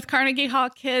working with Carnegie Hall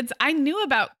Kids, I knew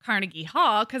about Carnegie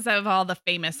Hall because of all the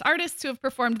famous artists who have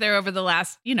performed there over the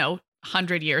last,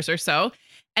 100 years or so.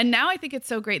 And now I think it's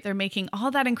so great they're making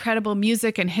all that incredible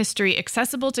music and history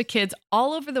accessible to kids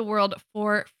all over the world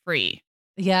for free.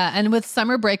 Yeah, and with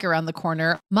summer break around the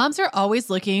corner, moms are always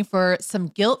looking for some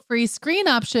guilt-free screen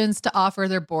options to offer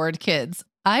their bored kids.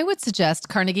 I would suggest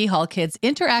Carnegie Hall Kids'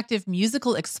 interactive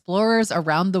musical explorers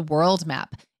around the world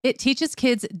map. It teaches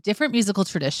kids different musical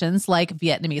traditions like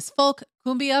Vietnamese folk,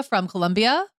 cumbia from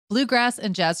Colombia, bluegrass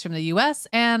and jazz from the US,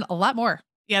 and a lot more.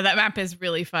 Yeah, that map is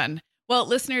really fun. Well,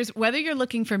 listeners, whether you're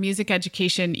looking for music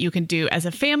education you can do as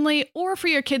a family or for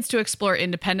your kids to explore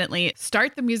independently,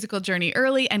 start the musical journey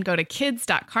early and go to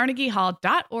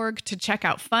kids.carnegiehall.org to check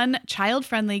out fun,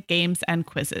 child-friendly games and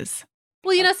quizzes.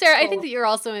 Well, Sarah, I think that you're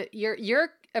also you're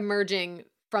emerging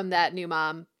from that new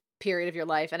mom period of your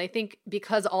life. And I think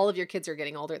because all of your kids are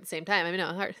getting older at the same time, I mean,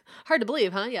 hard to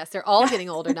believe, huh? Yes, they're all getting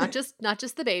older, not just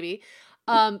the baby.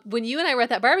 When you and I were at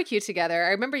that barbecue together, I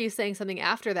remember you saying something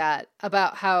after that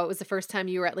about how it was the first time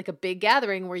you were at like a big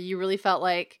gathering where you really felt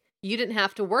like you didn't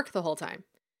have to work the whole time.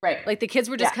 Right. Like the kids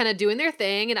were just kind of doing their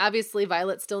thing. And obviously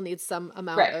Violet still needs some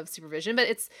amount of supervision, but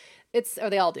or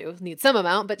they all do need some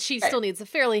amount, but she still needs a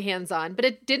fairly hands-on, but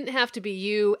it didn't have to be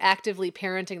you actively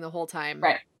parenting the whole time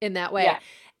in that way. Yeah.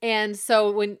 And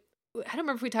so I don't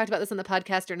remember if we talked about this on the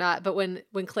podcast or not, but when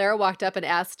Clara walked up and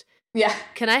asked,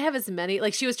 can I have as many,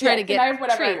 like she was trying to get can I have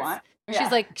whatever treats. I want?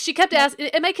 She's like, she kept asking,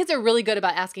 and my kids are really good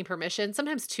about asking permission,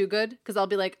 sometimes too good, because I'll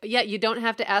be like, yeah, you don't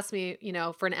have to ask me,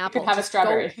 for an apple. You can have a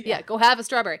strawberry. Go have a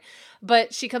strawberry.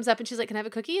 But she comes up and she's like, can I have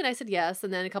a cookie? And I said, yes.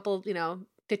 And then a couple,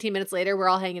 15 minutes later, we're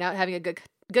all hanging out, having a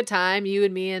good time. You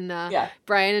and me and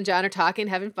Brian and John are talking,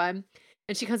 having fun.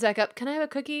 And she comes back up, can I have a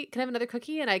cookie? Can I have another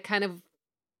cookie? And I kind of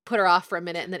put her off for a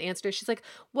minute and then answered her. She's like,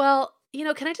 well,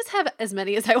 can I just have as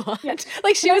many as I want? Yeah.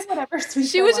 Like she was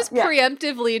just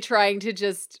preemptively trying to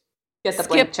just get the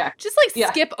blank check. Just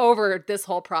skip over this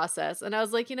whole process. And I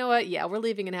was like, you know what? Yeah, we're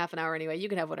leaving in half an hour anyway. You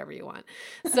can have whatever you want.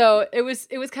 So it was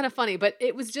kind of funny, but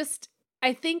it was just,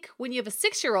 I think when you have a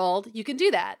 6-year-old, you can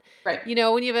do that. Right.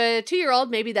 When you have a 2-year-old,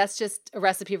 maybe that's just a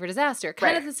recipe for disaster.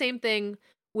 Kind of the same thing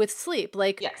with sleep.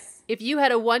 Like if you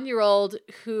had a 1-year-old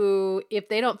who, if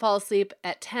they don't fall asleep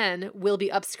at 10, will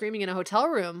be up screaming in a hotel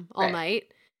room all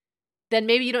night, then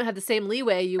maybe you don't have the same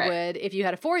leeway you would if you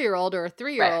had a 4-year-old or a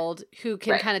 3-year-old who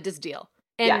can kind of just deal.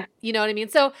 And you know what I mean?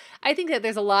 So I think that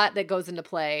there's a lot that goes into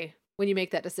play when you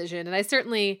make that decision. And I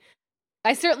certainly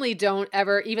don't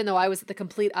ever, even though I was at the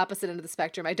complete opposite end of the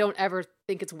spectrum, I don't ever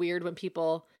think it's weird when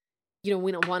people, we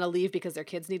don't want to leave because their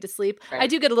kids need to sleep. Right. I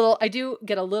do get a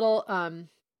little,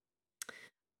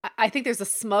 I think there's a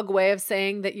smug way of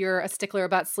saying that you're a stickler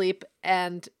about sleep,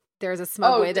 and there's a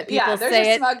smug way that people say it. There's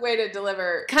a smug way to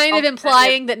deliver. Kind of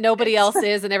implying that nobody else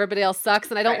is and everybody else sucks,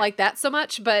 and I don't like that so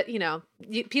much, but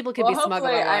people can be smug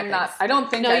about it. I don't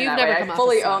think I'm that way. I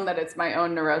fully own that it's my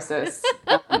own neurosis.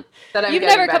 That I'm You've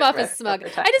never come off as smug.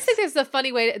 I just think there's a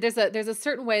funny way, there's a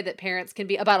certain way that parents can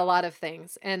be about a lot of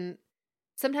things, and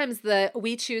sometimes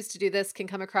we choose to do this can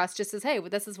come across just as, hey, well,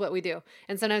 this is what we do.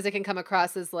 And sometimes it can come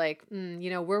across as like,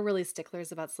 we're really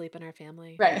sticklers about sleep in our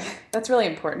family. Right. That's really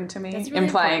important to me. Really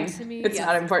implying important to me. It's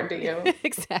not important to you.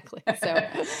 Exactly. So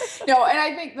no, and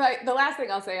I think the last thing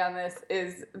I'll say on this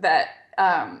is that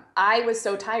I was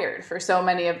so tired for so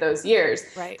many of those years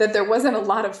that there wasn't a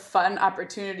lot of fun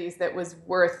opportunities that was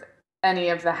worth any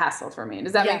of the hassle for me.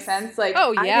 Does that make sense? Like,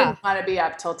 I didn't want to be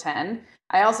up till 10.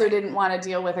 I also didn't want to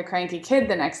deal with a cranky kid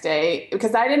the next day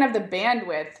because I didn't have the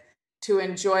bandwidth to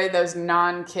enjoy those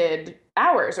non-kid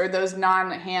hours or those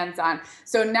non-hands-on.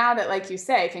 So now that, like you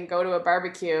say, I can go to a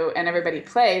barbecue and everybody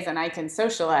plays and I can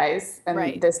socialize,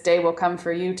 and this day will come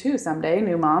for you too someday,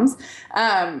 new moms,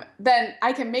 then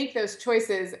I can make those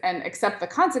choices and accept the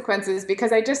consequences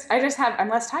because I'm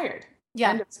less tired.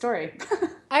 Yeah. End of story.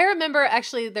 I remember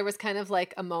actually there was kind of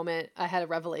like a moment, I had a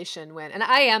revelation and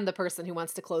I am the person who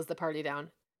wants to close the party down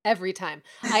every time.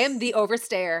 I am the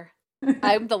overstayer.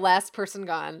 I'm the last person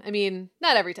gone. I mean,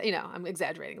 not every time, I'm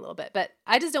exaggerating a little bit, but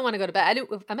I just don't want to go to bed.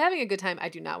 If I'm having a good time, I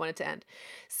do not want it to end.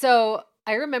 So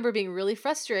I remember being really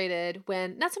frustrated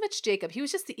when, not so much Jacob, he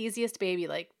was just the easiest baby,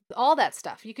 like all that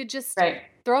stuff. You could just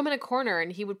throw him in a corner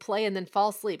and he would play and then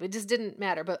fall asleep. It just didn't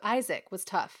matter. But Isaac was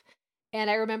tough. And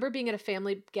I remember being at a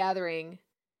family gathering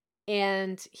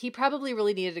and he probably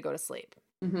really needed to go to sleep.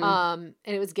 Mm-hmm. And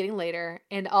it was getting later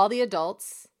and all the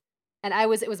adults, and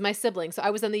it was my siblings. So I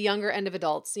was on the younger end of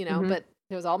adults, mm-hmm. but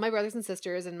there was all my brothers and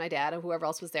sisters and my dad and whoever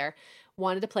else was there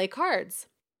wanted to play cards.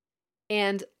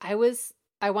 And I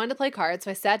wanted to play cards.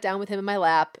 So I sat down with him in my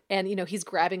lap and, he's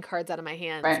grabbing cards out of my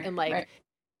hands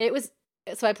it was,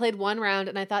 so I played one round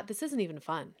and I thought, this isn't even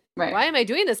fun. Right. Why am I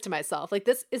doing this to myself? Like,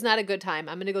 this is not a good time.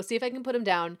 I'm going to go see if I can put him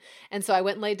down. And so I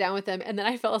went and laid down with him and then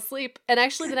I fell asleep. And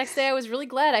actually the next day I was really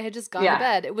glad I had just gone to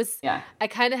bed. It was, I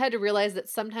kind of had to realize that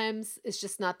sometimes it's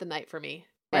just not the night for me.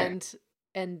 Right.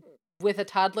 And with a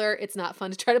toddler, it's not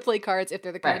fun to try to play cards if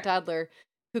they're the kind of toddler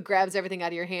who grabs everything out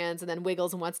of your hands and then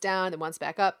wiggles and wants down and wants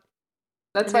back up.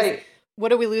 That's right.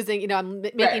 What are we losing? I'm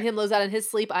making him lose out on his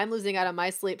sleep. I'm losing out on my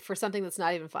sleep for something that's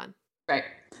not even fun. Right.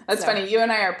 That's funny. You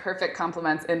and I are perfect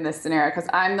complements in this scenario because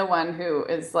I'm the one who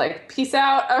is like, peace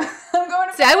out. I'm going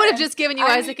to bed. I would have just given you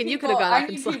Isaac and you could have gone off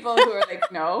and slept. people who are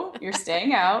like, no, you're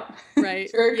staying out. Right.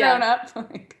 You're a grown up.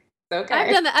 Like, okay.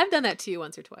 I've done that to you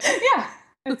once or twice. Yeah.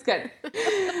 It's good.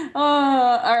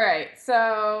 All right.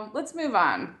 So let's move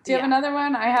on. Do you have another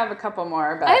one? I have a couple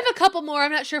more. But I have a couple more.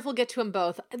 I'm not sure if we'll get to them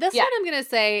both. This one I'm going to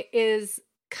say is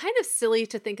kind of silly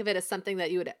to think of it as something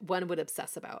that one would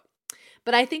obsess about.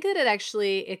 But I think that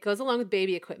it goes along with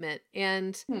baby equipment.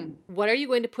 And what are you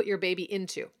going to put your baby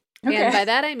into? Okay. And by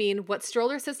that, I mean, what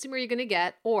stroller system are you going to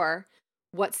get? Or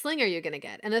what sling are you going to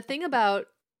get? And the thing about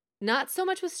not so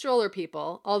much with stroller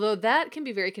people, although that can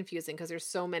be very confusing because there's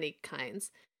so many kinds.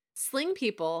 Sling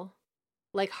people,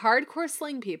 like hardcore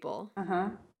sling people,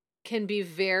 can be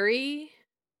very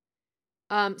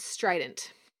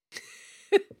strident.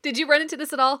 Did you run into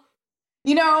this at all?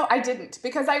 I didn't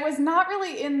because I was not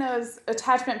really in those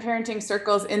attachment parenting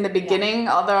circles in the beginning,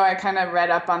 although I kind of read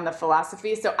up on the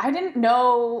philosophy. So I didn't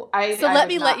know. Let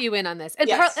me let you in on this. And,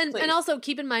 yes, and also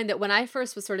keep in mind that when I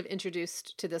first was sort of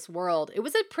introduced to this world, it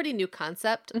was a pretty new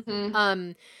concept.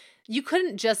 Mm-hmm. You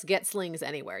couldn't just get slings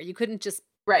anywhere. You couldn't just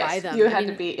buy them. You had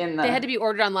to be in They had to be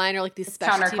ordered online or like these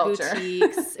specialty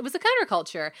boutiques. It was a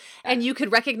counterculture. And you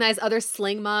could recognize other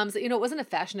sling moms. It wasn't a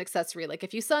fashion accessory. Like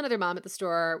if you saw another mom at the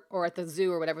store or at the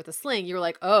zoo or whatever with a sling, you were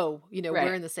like, oh,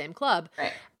 we're in the same club.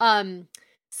 Right.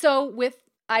 So with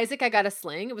Isaac, I got a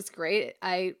sling. It was great.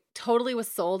 I totally was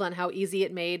sold on how easy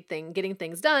it made getting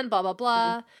things done, blah, blah,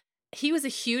 blah. Mm-hmm. He was a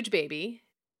huge baby.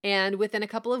 And within a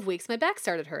couple of weeks, my back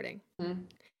started hurting. Mm-hmm.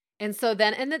 And so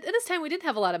then, and at this time we didn't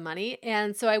have a lot of money.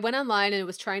 And so I went online and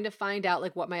was trying to find out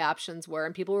like what my options were.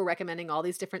 And people were recommending all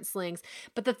these different slings.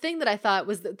 But the thing that I thought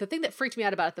was the thing that freaked me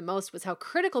out about it the most was how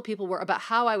critical people were about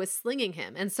how I was slinging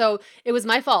him. And so it was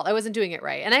my fault. I wasn't doing it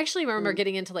right. And I actually remember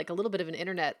getting into like a little bit of an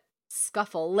internet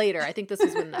scuffle later. I think this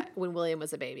was when William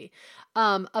was a baby,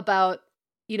 about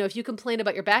if you complain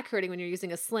about your back hurting when you're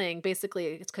using a sling, basically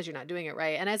it's because you're not doing it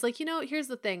right. And I was like, here's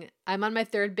the thing. I'm on my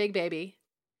third big baby.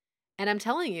 And I'm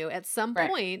telling you, at some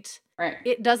point,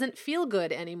 it doesn't feel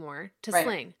good anymore to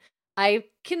sling.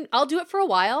 I'll do it for a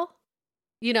while.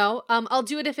 I'll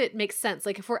do it if it makes sense.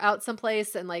 Like if we're out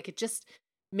someplace and like it just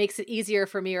makes it easier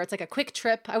for me, or it's like a quick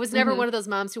trip. I was never one of those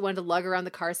moms who wanted to lug around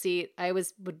the car seat. I would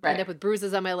end up with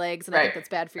bruises on my legs, and I think that's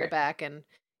bad for your back. And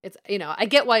it's, I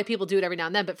get why people do it every now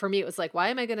and then, but for me, it was like, why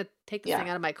am I going to take this thing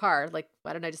out of my car? Like,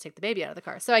 why don't I just take the baby out of the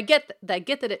car? So I get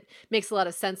that it makes a lot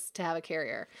of sense to have a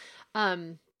carrier.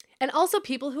 And also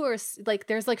people who are like,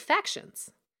 there's like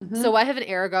factions. So I have an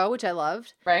Ergo, which I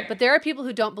loved. Right. But there are people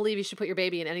who don't believe you should put your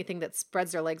baby in anything that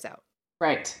spreads their legs out.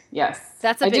 Right. Yes.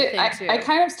 That's a big thing too. I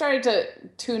kind of started to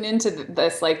tune into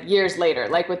this like years later,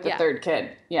 like with the third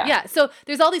kid. Yeah. Yeah. So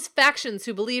there's all these factions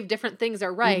who believe different things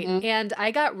are right. And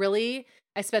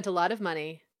I spent a lot of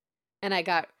money and I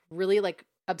got really like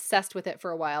obsessed with it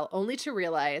for a while, only to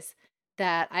realize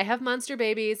that I have monster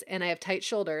babies and I have tight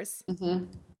shoulders.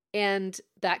 And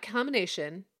that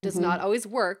combination does not always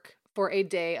work for a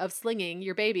day of slinging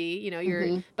your baby.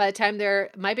 By the time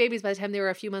my babies, by the time they were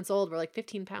a few months old, were like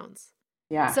 15 pounds.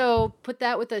 Yeah. So put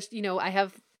that with I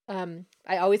have,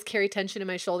 I always carry tension in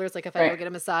my shoulders. Like if I go get a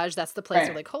massage, that's the place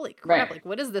where like, holy crap, like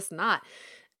what is this knot?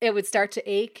 It would start to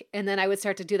ache. And then I would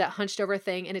start to do that hunched over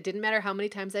thing. And it didn't matter how many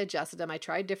times I adjusted them. I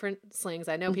tried different slings.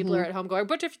 I know people are at home going,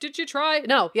 but did you try?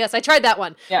 No. Yes, I tried that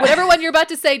one. Yeah. Whatever one you're about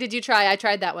to say, did you try? I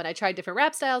tried that one. I tried different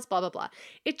wrap styles, blah, blah, blah.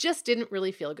 It just didn't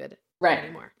really feel good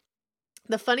anymore.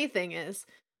 The funny thing is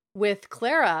with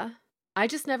Clara, I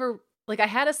just never, like I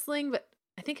had a sling, but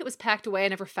I think it was packed away. I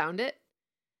never found it.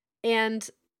 And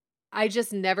I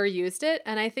just never used it.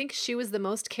 And I think she was the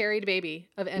most carried baby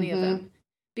of any of them.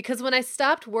 Because when I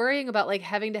stopped worrying about like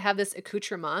having to have this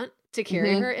accoutrement to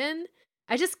carry her in,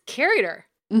 I just carried her.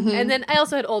 And then I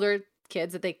also had older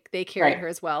kids that they carried her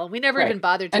as well. We never even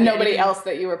bothered to and nobody else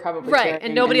that you were probably carrying.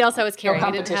 And nobody else I was carrying.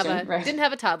 I didn't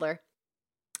have a toddler.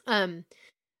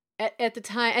 At the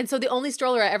time, and so the only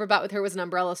stroller I ever bought with her was an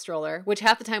umbrella stroller, which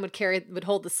half the time would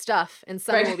hold the stuff, and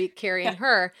someone will be carrying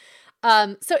her.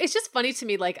 So it's just funny to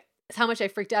me, like how much I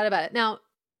freaked out about it. Now,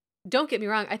 don't get me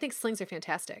wrong, I think slings are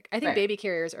fantastic. I think baby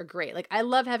carriers are great. Like I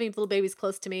love having little babies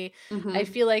close to me. I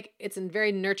feel like it's a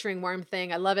very nurturing, warm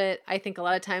thing. I love it. I think a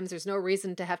lot of times there's no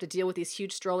reason to have to deal with these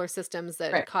huge stroller systems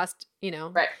that cost,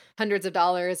 hundreds of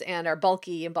dollars and are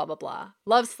bulky and blah, blah, blah.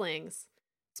 Love slings,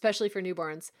 especially for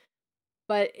newborns.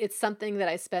 But it's something that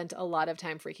I spent a lot of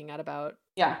time freaking out about.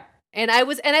 Yeah. And I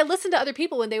listened to other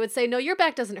people when they would say, no, your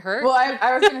back doesn't hurt. Well,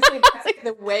 I was going to say that's like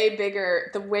the way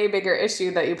bigger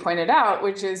issue that you pointed out,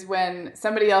 which is when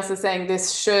somebody else is saying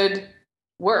this should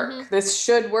work. This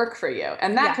should work for you.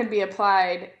 And that could be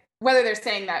applied, whether they're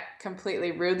saying that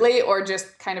completely rudely or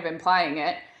just kind of implying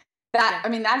it. I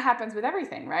mean, that happens with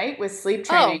everything, right? With sleep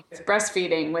training, with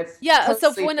breastfeeding, with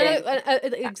So for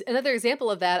another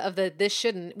example of that, this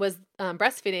shouldn't, was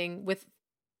breastfeeding with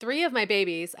 3 of my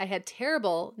babies. I had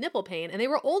terrible nipple pain, and they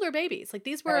were older babies. Like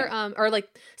these were, or like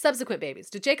subsequent babies.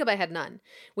 To Jacob, I had none.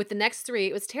 With the next 3,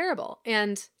 it was terrible,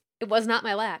 and it was not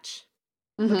my latch.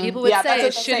 But people would say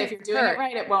it shouldn't if you're doing it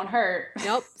right, it won't hurt.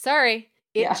 Nope, sorry,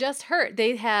 it just hurt.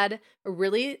 They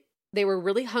were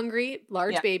really hungry,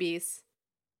 large babies.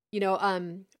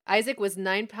 Isaac was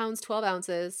 9 pounds, 12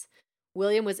 ounces.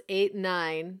 William was 8,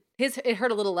 9. It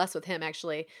hurt a little less with him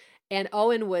actually. And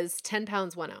Owen was 10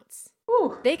 pounds, 1 ounce.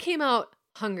 Ooh. They came out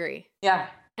hungry. Yeah.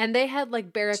 And they had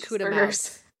like barracuda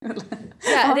mouths.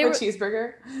 Yeah. They were a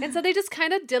cheeseburger. And so they just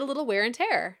kind of did a little wear and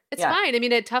tear. It's fine. I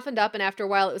mean, it toughened up and after a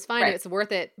while it was fine. It's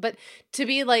worth it. But to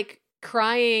be like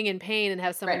crying in pain and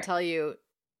have someone tell you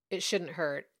it shouldn't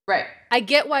hurt. Right. I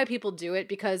get why people do it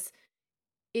because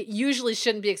it usually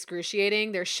shouldn't be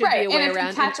excruciating. There should be a way around. And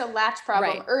if you catch a latch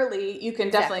problem early, you can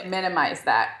definitely minimize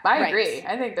that. I agree.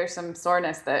 I think there's some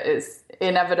soreness that is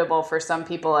inevitable for some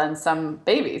people and some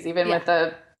babies, even with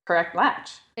the correct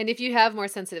latch. And if you have more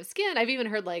sensitive skin, I've even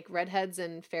heard like redheads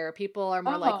and fair people are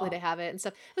more likely to have it and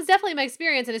stuff. It was definitely my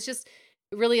experience, and it's just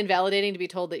really invalidating to be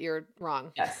told that you're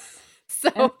wrong. Yes.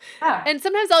 So, and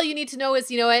sometimes all you need to know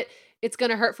is, it's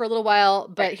going to hurt for a little while,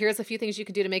 but here's a few things you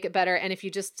can do to make it better. And if you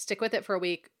just stick with it for a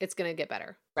week, it's going to get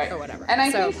better or whatever. And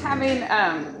I think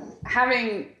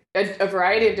having a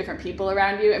variety of different people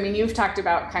around you. I mean, you've talked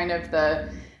about kind of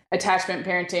the attachment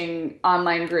parenting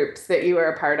online groups that you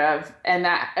are a part of. And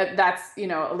that's,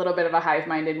 a little bit of a hive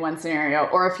mind in one scenario.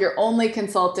 Or if you're only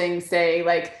consulting, say,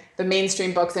 like the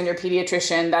mainstream books and your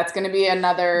pediatrician, that's going to be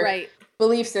another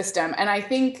belief system. And I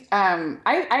think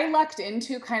I lucked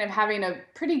into kind of having a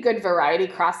pretty good variety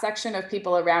cross-section of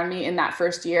people around me in that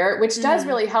first year, which does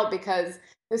really help because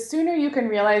the sooner you can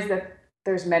realize that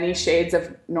there's many shades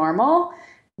of normal,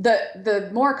 the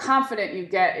more confident you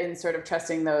get in sort of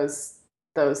trusting those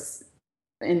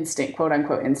quote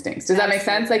unquote instincts. Does that make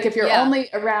sense? Like if you're only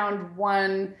around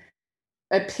one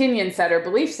opinion set or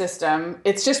belief system,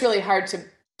 it's just really hard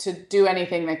to do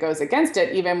anything that goes against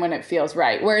it, even when it feels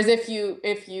right. Whereas if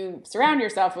you surround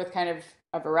yourself with kind of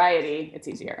a variety, it's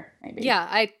easier, maybe. Yeah,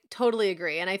 I totally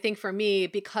agree. And I think for me,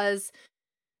 because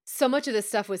so much of this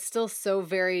stuff was still so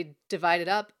very divided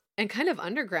up and kind of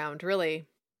underground, really.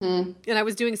 And I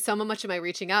was doing so much of my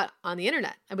reaching out on the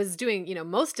internet. I was doing,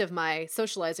 most of my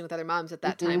socializing with other moms at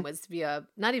that time was via,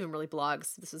 not even really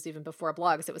blogs. This was even before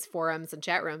blogs. It was forums and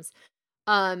chat rooms.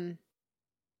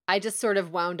 I just sort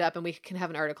of wound up, and we can have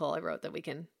an article I wrote that we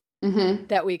can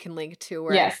link to,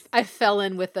 where I fell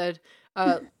in with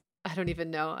I don't even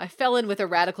know. I fell in with a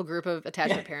radical group of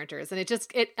attachment parenters,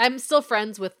 and I'm still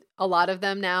friends with a lot of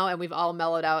them now, and we've all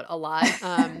mellowed out a lot.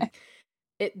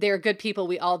 They're good people.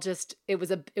 We all it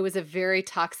was a very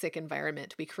toxic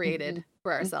environment we created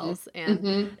for ourselves,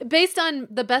 and based on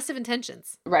the best of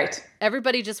intentions. Right.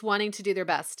 Everybody just wanting to do their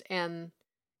best, and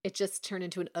it just turned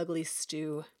into an ugly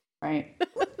stew. Right.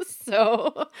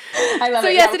 So I love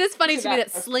it. Yes, it is funny to me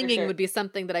that slinging would be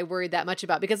something that I worried that much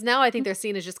about, because now I think they're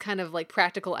seen as just kind of like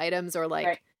practical items or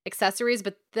like accessories,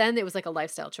 but then it was like a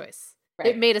lifestyle choice. Right.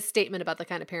 It made a statement about the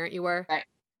kind of parent you were. Right.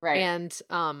 Right. And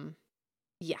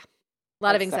a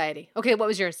lot of anxiety. Okay, what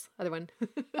was yours? Other one.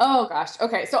 Oh gosh.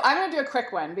 Okay, so I'm gonna do a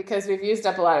quick one because we've used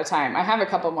up a lot of time. I have a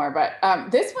couple more, but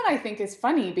this one I think is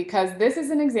funny because this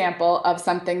is an example of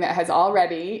something that has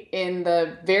already, in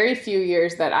the very few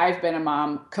years that I've been a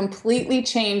mom, completely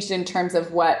changed in terms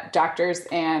of what doctors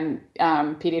and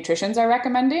pediatricians are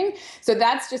recommending. So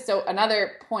that's just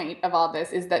another point of all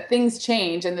this is that things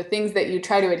change, and the things that you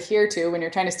try to adhere to when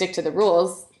you're trying to stick to the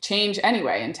rules change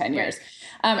anyway in 10 years.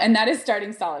 And that is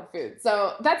starting solid food.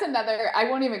 So that's another, I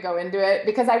won't even go into it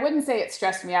because I wouldn't say it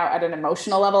stressed me out at an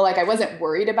emotional level. Like I wasn't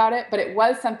worried about it, but it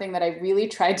was something that I really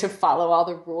tried to follow all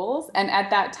the rules. And at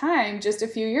that time, just a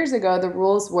few years ago, the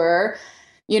rules were,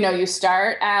 you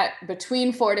start at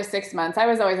between 4 to 6 months. I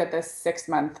was always at the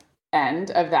 6-month end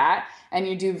of that. And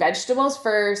you do vegetables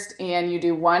first, and you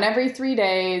do one every 3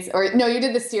 days, or no, you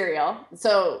did the cereal.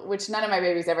 So, which none of my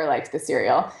babies ever liked the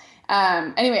cereal.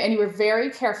 Anyway, and you were very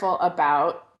careful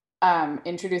about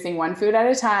introducing one food at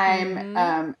a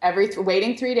time,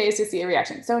 waiting 3 days to see a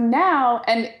reaction. So now,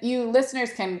 and you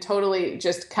listeners can totally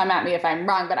just come at me if I'm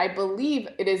wrong, but I believe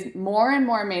it is more and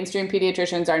more mainstream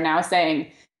pediatricians are now saying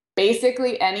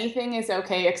basically anything is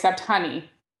okay except honey,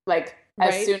 like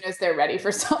as soon as they're ready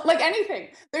for like anything.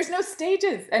 There's no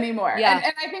stages anymore. Yeah.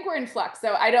 And I think we're in flux.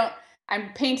 So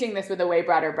I'm painting this with a way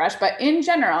broader brush, but in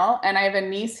general, and I have a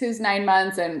niece who's 9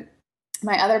 months, and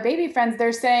my other baby friends,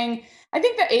 they're saying, I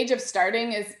think the age of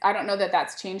starting is, I don't know that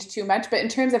that's changed too much, but in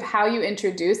terms of how you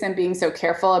introduce and being so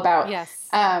careful about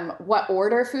what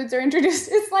order foods are introduced,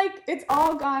 it's like, it's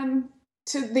all gone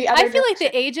to the other I feel direction. like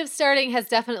the age of starting has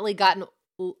definitely gotten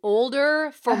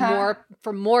older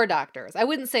for more doctors. I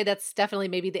wouldn't say that's definitely,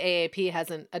 maybe the AAP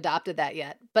hasn't adopted that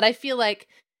yet, but I feel like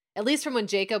at least from when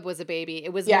Jacob was a baby,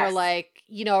 it was more like,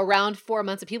 around 4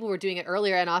 months, and people were doing it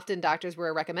earlier, and often doctors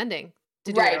were recommending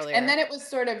to do it earlier. And then it was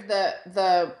sort of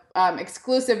the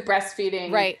exclusive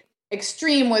breastfeeding. Right.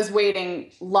 Extreme was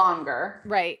waiting longer.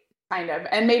 Right. Kind of.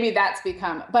 And maybe that's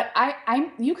become, but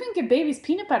you can give babies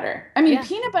peanut butter. I mean,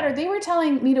 peanut butter, they were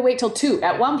telling me to wait till 2.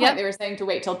 At one point they were saying to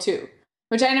wait till 2,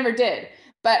 which I never did.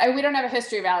 But we don't have a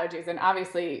history of allergies, and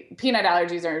obviously peanut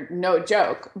allergies are no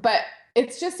joke. But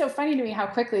it's just so funny to me how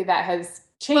quickly that has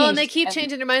changed. Well, and they keep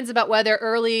changing their minds about whether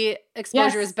early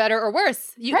exposure is better or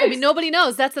worse. I mean, nobody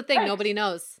knows. That's the thing. Right. Nobody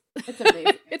knows. It's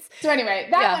amazing. So anyway,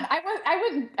 that one,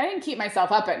 I didn't keep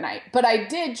myself up at night, but I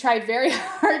did try very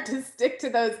hard to stick to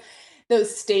those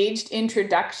staged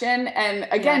introduction. And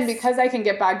again, because I can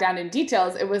get bogged down in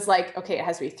details, it was like, okay, it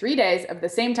has to be 3 days of the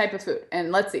same type of food.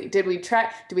 And let's see, do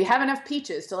we have enough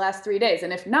peaches to last 3 days?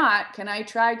 And if not, can I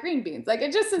try green beans? Like,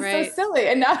 it just is so silly.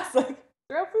 And now it's like,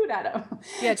 throw food at them.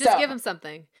 Yeah, just give them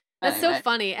something. That's so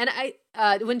funny. And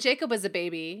when Jacob was a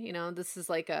baby, this is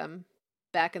like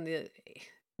back in the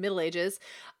Middle Ages,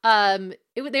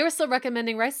 they were still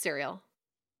recommending rice cereal.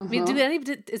 I mean,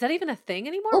 is that even a thing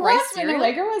anymore? Well, rice when cereal?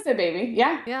 Allegra was a baby,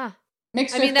 yeah.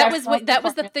 Mixed that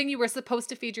was the thing you were supposed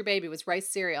to feed your baby, was rice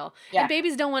cereal. Yeah. And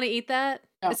babies don't want to eat that,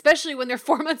 especially when they're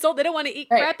 4 months old. They don't want to eat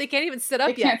crap. They can't even sit up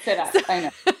yet. They can't sit up. I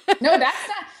know. No, that's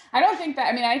not. I don't think that.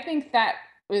 I mean, I think that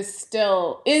is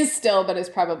still, but is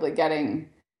probably getting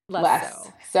less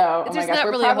so. So there's not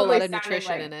really a whole lot of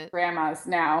nutrition in it. Grandmas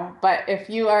now, but if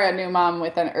you are a new mom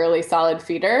with an early solid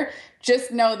feeder,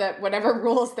 just know that whatever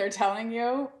rules they're telling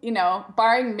you,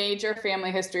 barring major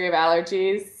family history of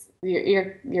allergies,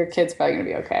 your kid's probably gonna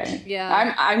be okay.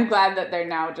 Yeah, I'm glad that they're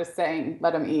now just saying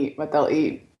let them eat what they'll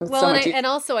eat. Well, and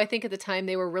also I think at the time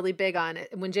they were really big on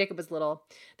it. When Jacob was little,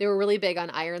 they were really big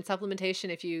on iron supplementation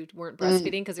if you weren't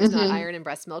breastfeeding, because there's not iron in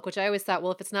breast milk, which I always thought,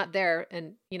 well, if it's not there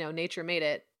and nature made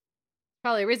it,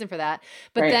 probably a reason for that.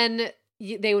 But then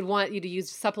they would want you to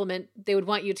use supplement. They would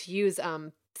want you to use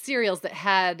cereals that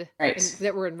had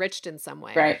that were enriched in some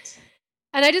way. Right.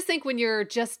 And I just think when you're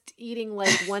just eating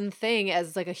like one thing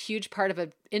as like a huge part of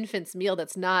an infant's meal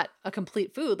that's not a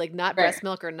complete food, like not breast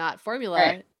milk or not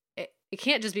formula, it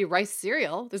can't just be rice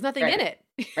cereal. There's nothing in it.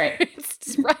 Right. It's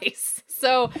just rice.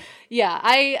 So yeah,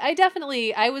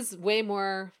 I was way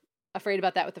more afraid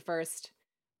about that with the first.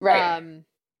 Right.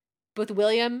 With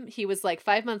William, he was like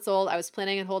 5 months old. I was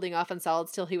planning on holding off on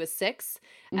solids till he was 6.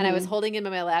 And I was holding him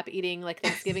in my lap eating like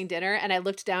Thanksgiving dinner. And I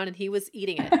looked down and he was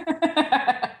eating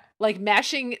it. Like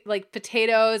mashing like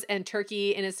potatoes and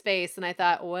turkey in his face. And I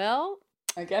thought, well,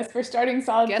 I guess we're starting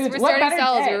solid foods. We're starting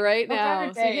solids right now.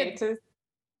 So he had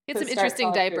some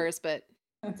interesting diapers, but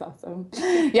that's awesome.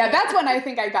 Yeah, that's one I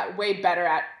think I got way better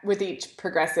at with each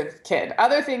progressive kid.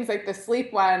 Other things like the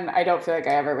sleep one, I don't feel like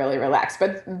I ever really relaxed,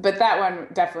 but that one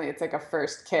definitely, it's like a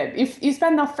first kid. You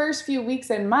spend the first few weeks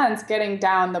and months getting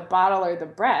down the bottle or the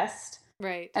breast.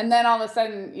 Right. And then all of a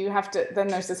sudden then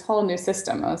there's this whole new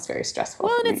system. It was very stressful.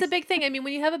 Well, and it's a big thing. I mean,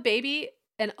 when you have a baby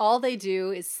and all they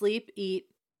do is sleep, eat,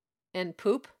 and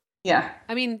poop. Yeah.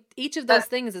 I mean, each of those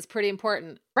things is pretty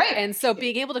important. Right. And so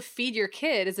being able to feed your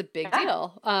kid is a big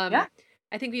deal. I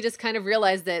think we just kind of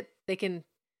realized that they can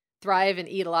thrive and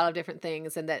eat a lot of different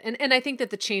things, and I think that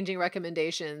the changing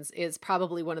recommendations is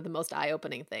probably one of the most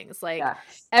eye-opening things. Like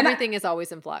everything is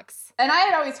always in flux. And I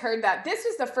had always heard that this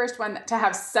was the first one to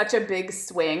have such a big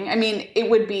swing. I mean, it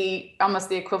would be almost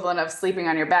the equivalent of sleeping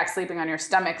on your back, sleeping on your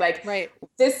stomach. Like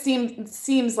this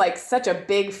seems like such a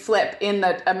big flip in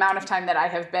the amount of time that I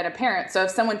have been a parent. So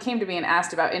if someone came to me and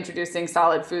asked about introducing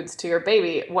solid foods to your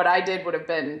baby, what I did would have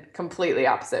been completely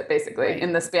opposite, basically,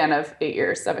 in the span of 8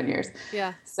 years, 7 years.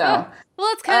 Yeah. So. Well,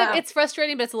 it's kind of it's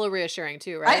frustrating, but it's a little reassuring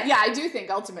too, right? I do think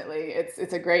ultimately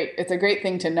it's a great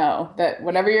thing to know that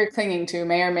whatever you're clinging to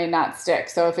may or may not stick.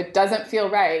 So if it doesn't feel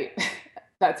right,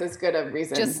 that's as good a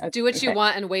reason. Just do what you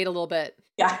want and wait a little bit.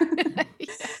 Yeah.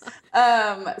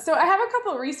 So I have a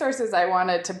couple of resources I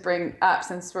wanted to bring up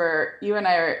since you and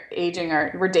I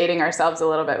are we're dating ourselves a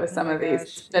little bit with some of these.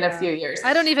 It's been a few years.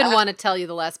 I don't even want to tell you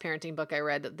the last parenting book I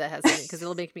read that has anything, because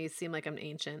it'll make me seem like I'm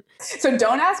ancient. So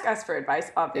don't ask us for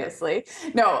advice, obviously.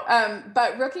 No,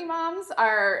 but Rookie Moms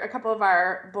are a couple of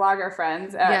our blogger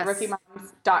friends at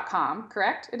rookiemoms.com,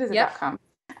 correct? It is a .com.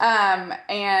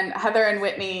 And Heather and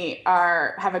Whitney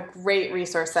have a great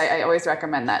resource site. I always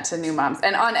recommend that to new moms,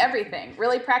 and on everything,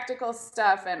 really practical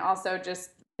stuff, and also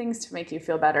just things to make you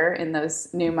feel better in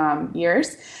those new mom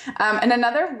years. And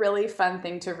another really fun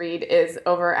thing to read is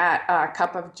over at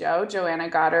Cup of Joe, Joanna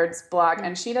Goddard's blog,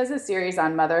 and she does a series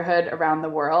on motherhood around the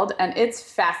world, and it's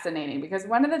fascinating because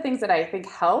one of the things that I think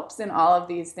helps in all of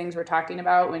these things we're talking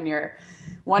about when you're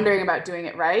wondering about doing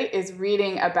it right is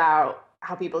reading about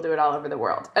how people do it all over the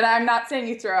world. And I'm not saying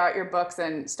you throw out your books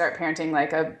and start parenting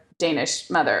like a Danish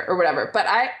mother or whatever, but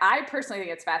I personally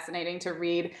think it's fascinating to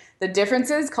read the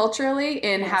differences culturally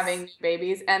in having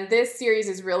babies. And this series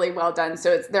is really well done.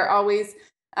 So they're always,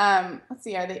 let's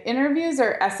see, are they interviews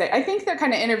or essay? I think they're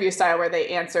kind of interview style where they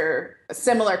answer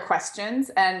similar questions.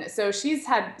 And so she's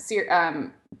had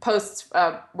posts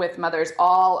with mothers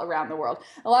all around the world.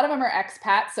 A lot of them are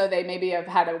expats, so they maybe have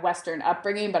had a Western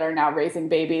upbringing, but are now raising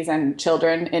babies and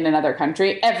children in another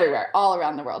country, everywhere, all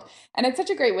around the world. And it's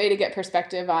such a great way to get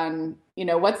perspective on,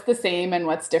 what's the same and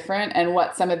what's different, and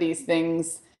what some of these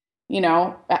things,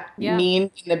 mean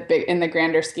in the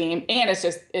grander scheme. And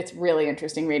it's really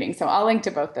interesting reading. So I'll link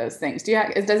to both those things.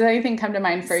 Does anything come to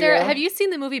mind for Sarah, you? have you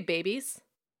seen the movie Babies?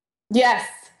 Yes.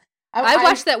 I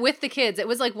watched that with the kids. It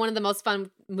was like one of the most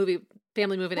fun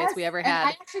family movie nights we ever had. And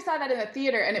I actually saw that in the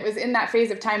theater, and it was in that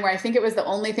phase of time where I think it was the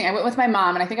only thing. I went with my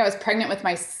mom, and I think I was pregnant with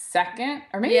my second,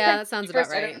 or maybe that sounds about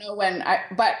right. I don't know when.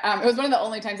 But it was one of the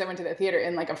only times I went to the theater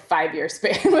in like a 5-year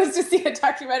span was to see a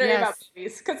documentary about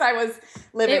babies, because I was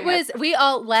living. We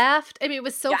all laughed. I mean, it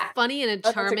was so funny and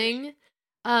charming.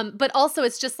 But also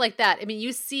it's just like that. I mean,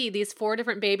 you see these 4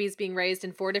 different babies being raised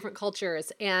in 4 different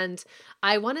cultures. And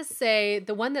I want to say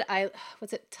the one that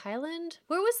was it Thailand?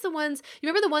 Where was the ones, you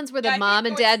remember the ones where the mom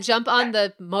and dad jump on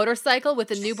the motorcycle with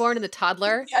the newborn and the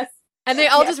toddler? Yes. And they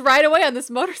all just ride away on this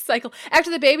motorcycle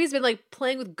after the baby's been like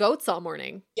playing with goats all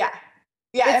morning. Yeah.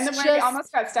 Yeah, and then when almost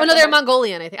got stepped no, they're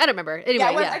Mongolian, I think. I don't remember. Anyway,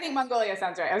 I think Mongolia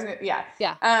sounds right. Yeah.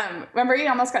 Remember you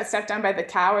almost got stepped on by the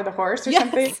cow or the horse or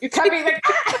something? You kept being like,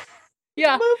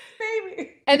 yeah. Move,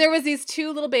 baby. And there was these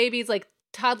two little babies, like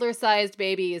toddler-sized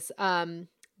babies,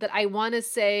 that I want to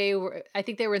say, I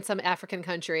think they were in some African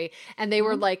country, and they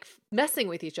were like messing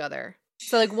with each other.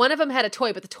 So like one of them had a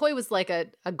toy, but the toy was like a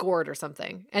gourd or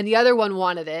something. And the other one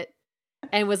wanted it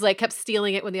and was like, kept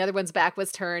stealing it when the other one's back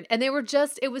was turned. And it was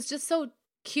just so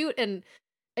cute. And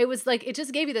it was like, it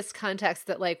just gave you this context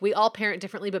that like we all parent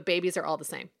differently, but babies are all the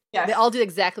same. Yes. They all do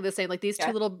exactly the same. Like these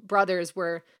two little brothers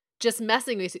were just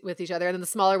messing with each other. And then the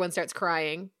smaller one starts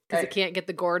crying because he can't get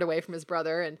the gourd away from his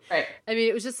brother. And I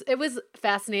mean, it was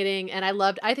fascinating. And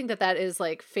I think that is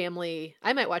like family.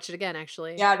 I might watch it again,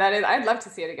 actually. Yeah, I'd love to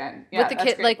see it again. Yeah, with the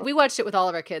kid, like we watched it with all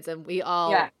of our kids and we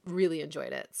all really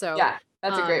enjoyed it. So yeah,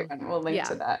 that's a great one. We'll link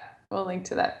to that. We'll link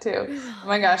to that too. Oh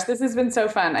my gosh, this has been so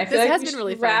fun. I feel like we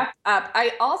should wrap up.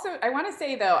 I want to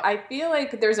say though, I feel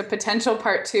like there's a potential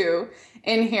part 2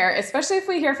 in here, especially if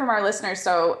we hear from our listeners.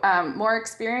 So more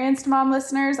experienced mom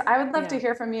listeners, I would love to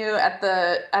hear from you at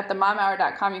the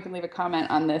momhour.com. You can leave a comment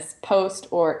on this post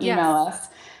or email us.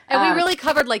 And we really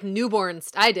covered like newborns.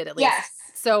 I did at least. Yes.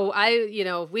 So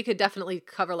we could definitely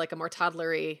cover like a more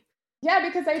toddlery. Yeah,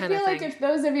 because I feel like if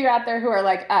those of you out there who are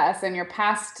like us and you're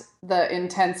past the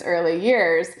intense early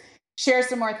years, share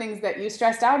some more things that you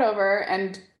stressed out over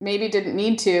and maybe didn't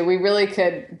need to, we really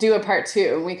could do a part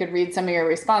 2. We could read some of your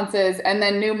responses. And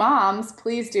then new moms,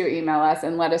 please do email us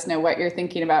and let us know what you're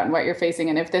thinking about and what you're facing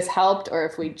and if this helped or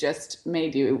if we just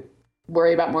made you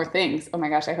worry about more things. Oh my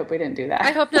gosh, I hope we didn't do that.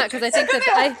 I hope not, because I think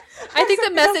that I think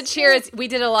the message here is we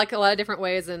did it like a lot of different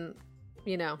ways and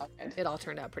it all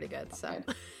turned out pretty good. So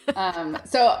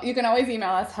so you can always email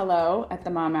us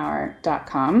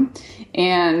hello@themomhour.com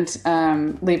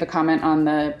and leave a comment on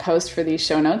the post for these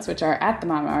show notes, which are at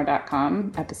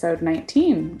themomhour.com, episode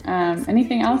 19.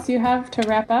 Anything else you have to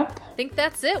wrap up? I think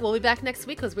that's it. We'll be back next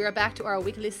week because we are back to our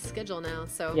weekly schedule now.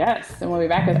 So yes, and we'll be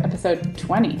back with episode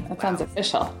 20. That sounds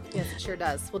official. Yes, it sure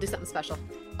does. We'll do something special.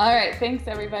 All right. Thanks,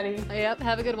 everybody. Yep.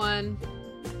 Have a good one.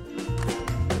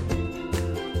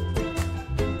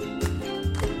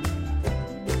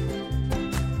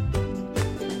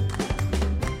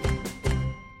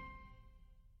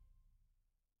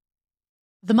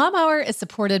 The Mom Hour is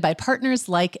supported by partners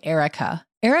like Erica.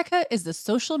 Erica is the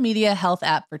social media health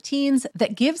app for teens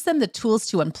that gives them the tools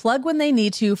to unplug when they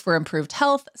need to for improved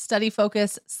health, study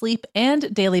focus, sleep,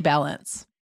 and daily balance.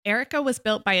 Erica was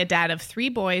built by a dad of 3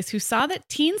 boys who saw that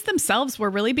teens themselves were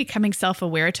really becoming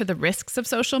self-aware to the risks of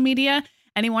social media,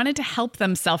 and he wanted to help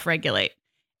them self-regulate.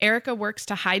 Erica works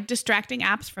to hide distracting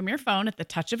apps from your phone at the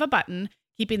touch of a button,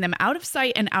 keeping them out of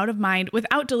sight and out of mind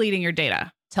without deleting your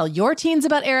data. Tell your teens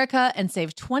about Erica and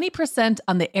save 20%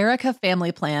 on the Erica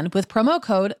family plan with promo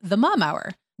code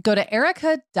TheMomHour. Go to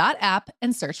erica.app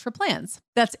and search for plans.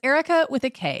 That's Erica with a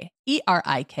K,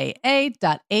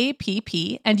 ERIKA.app,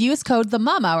 and use code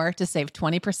TheMomHour to save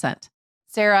 20%.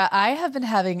 Sarah, I have been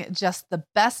having just the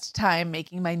best time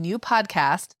making my new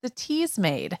podcast, The Teas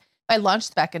Made. I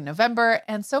launched back in November,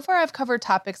 and so far I've covered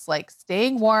topics like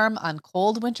staying warm on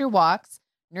cold winter walks,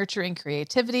 nurturing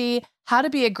creativity, how to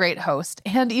be a great host,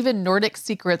 and even Nordic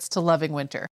secrets to loving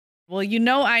winter. Well,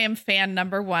 I am fan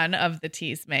number 1 of The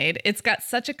Teas Made. It's got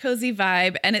such a cozy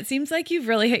vibe, and it seems like you've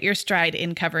really hit your stride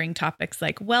in covering topics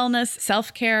like wellness,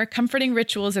 self-care, comforting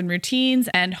rituals and routines,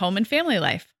 and home and family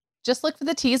life. Just look for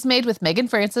The Teas Made with Megan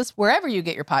Francis wherever you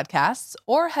get your podcasts,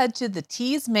 or head to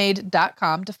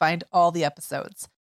theteasmade.com to find all the episodes.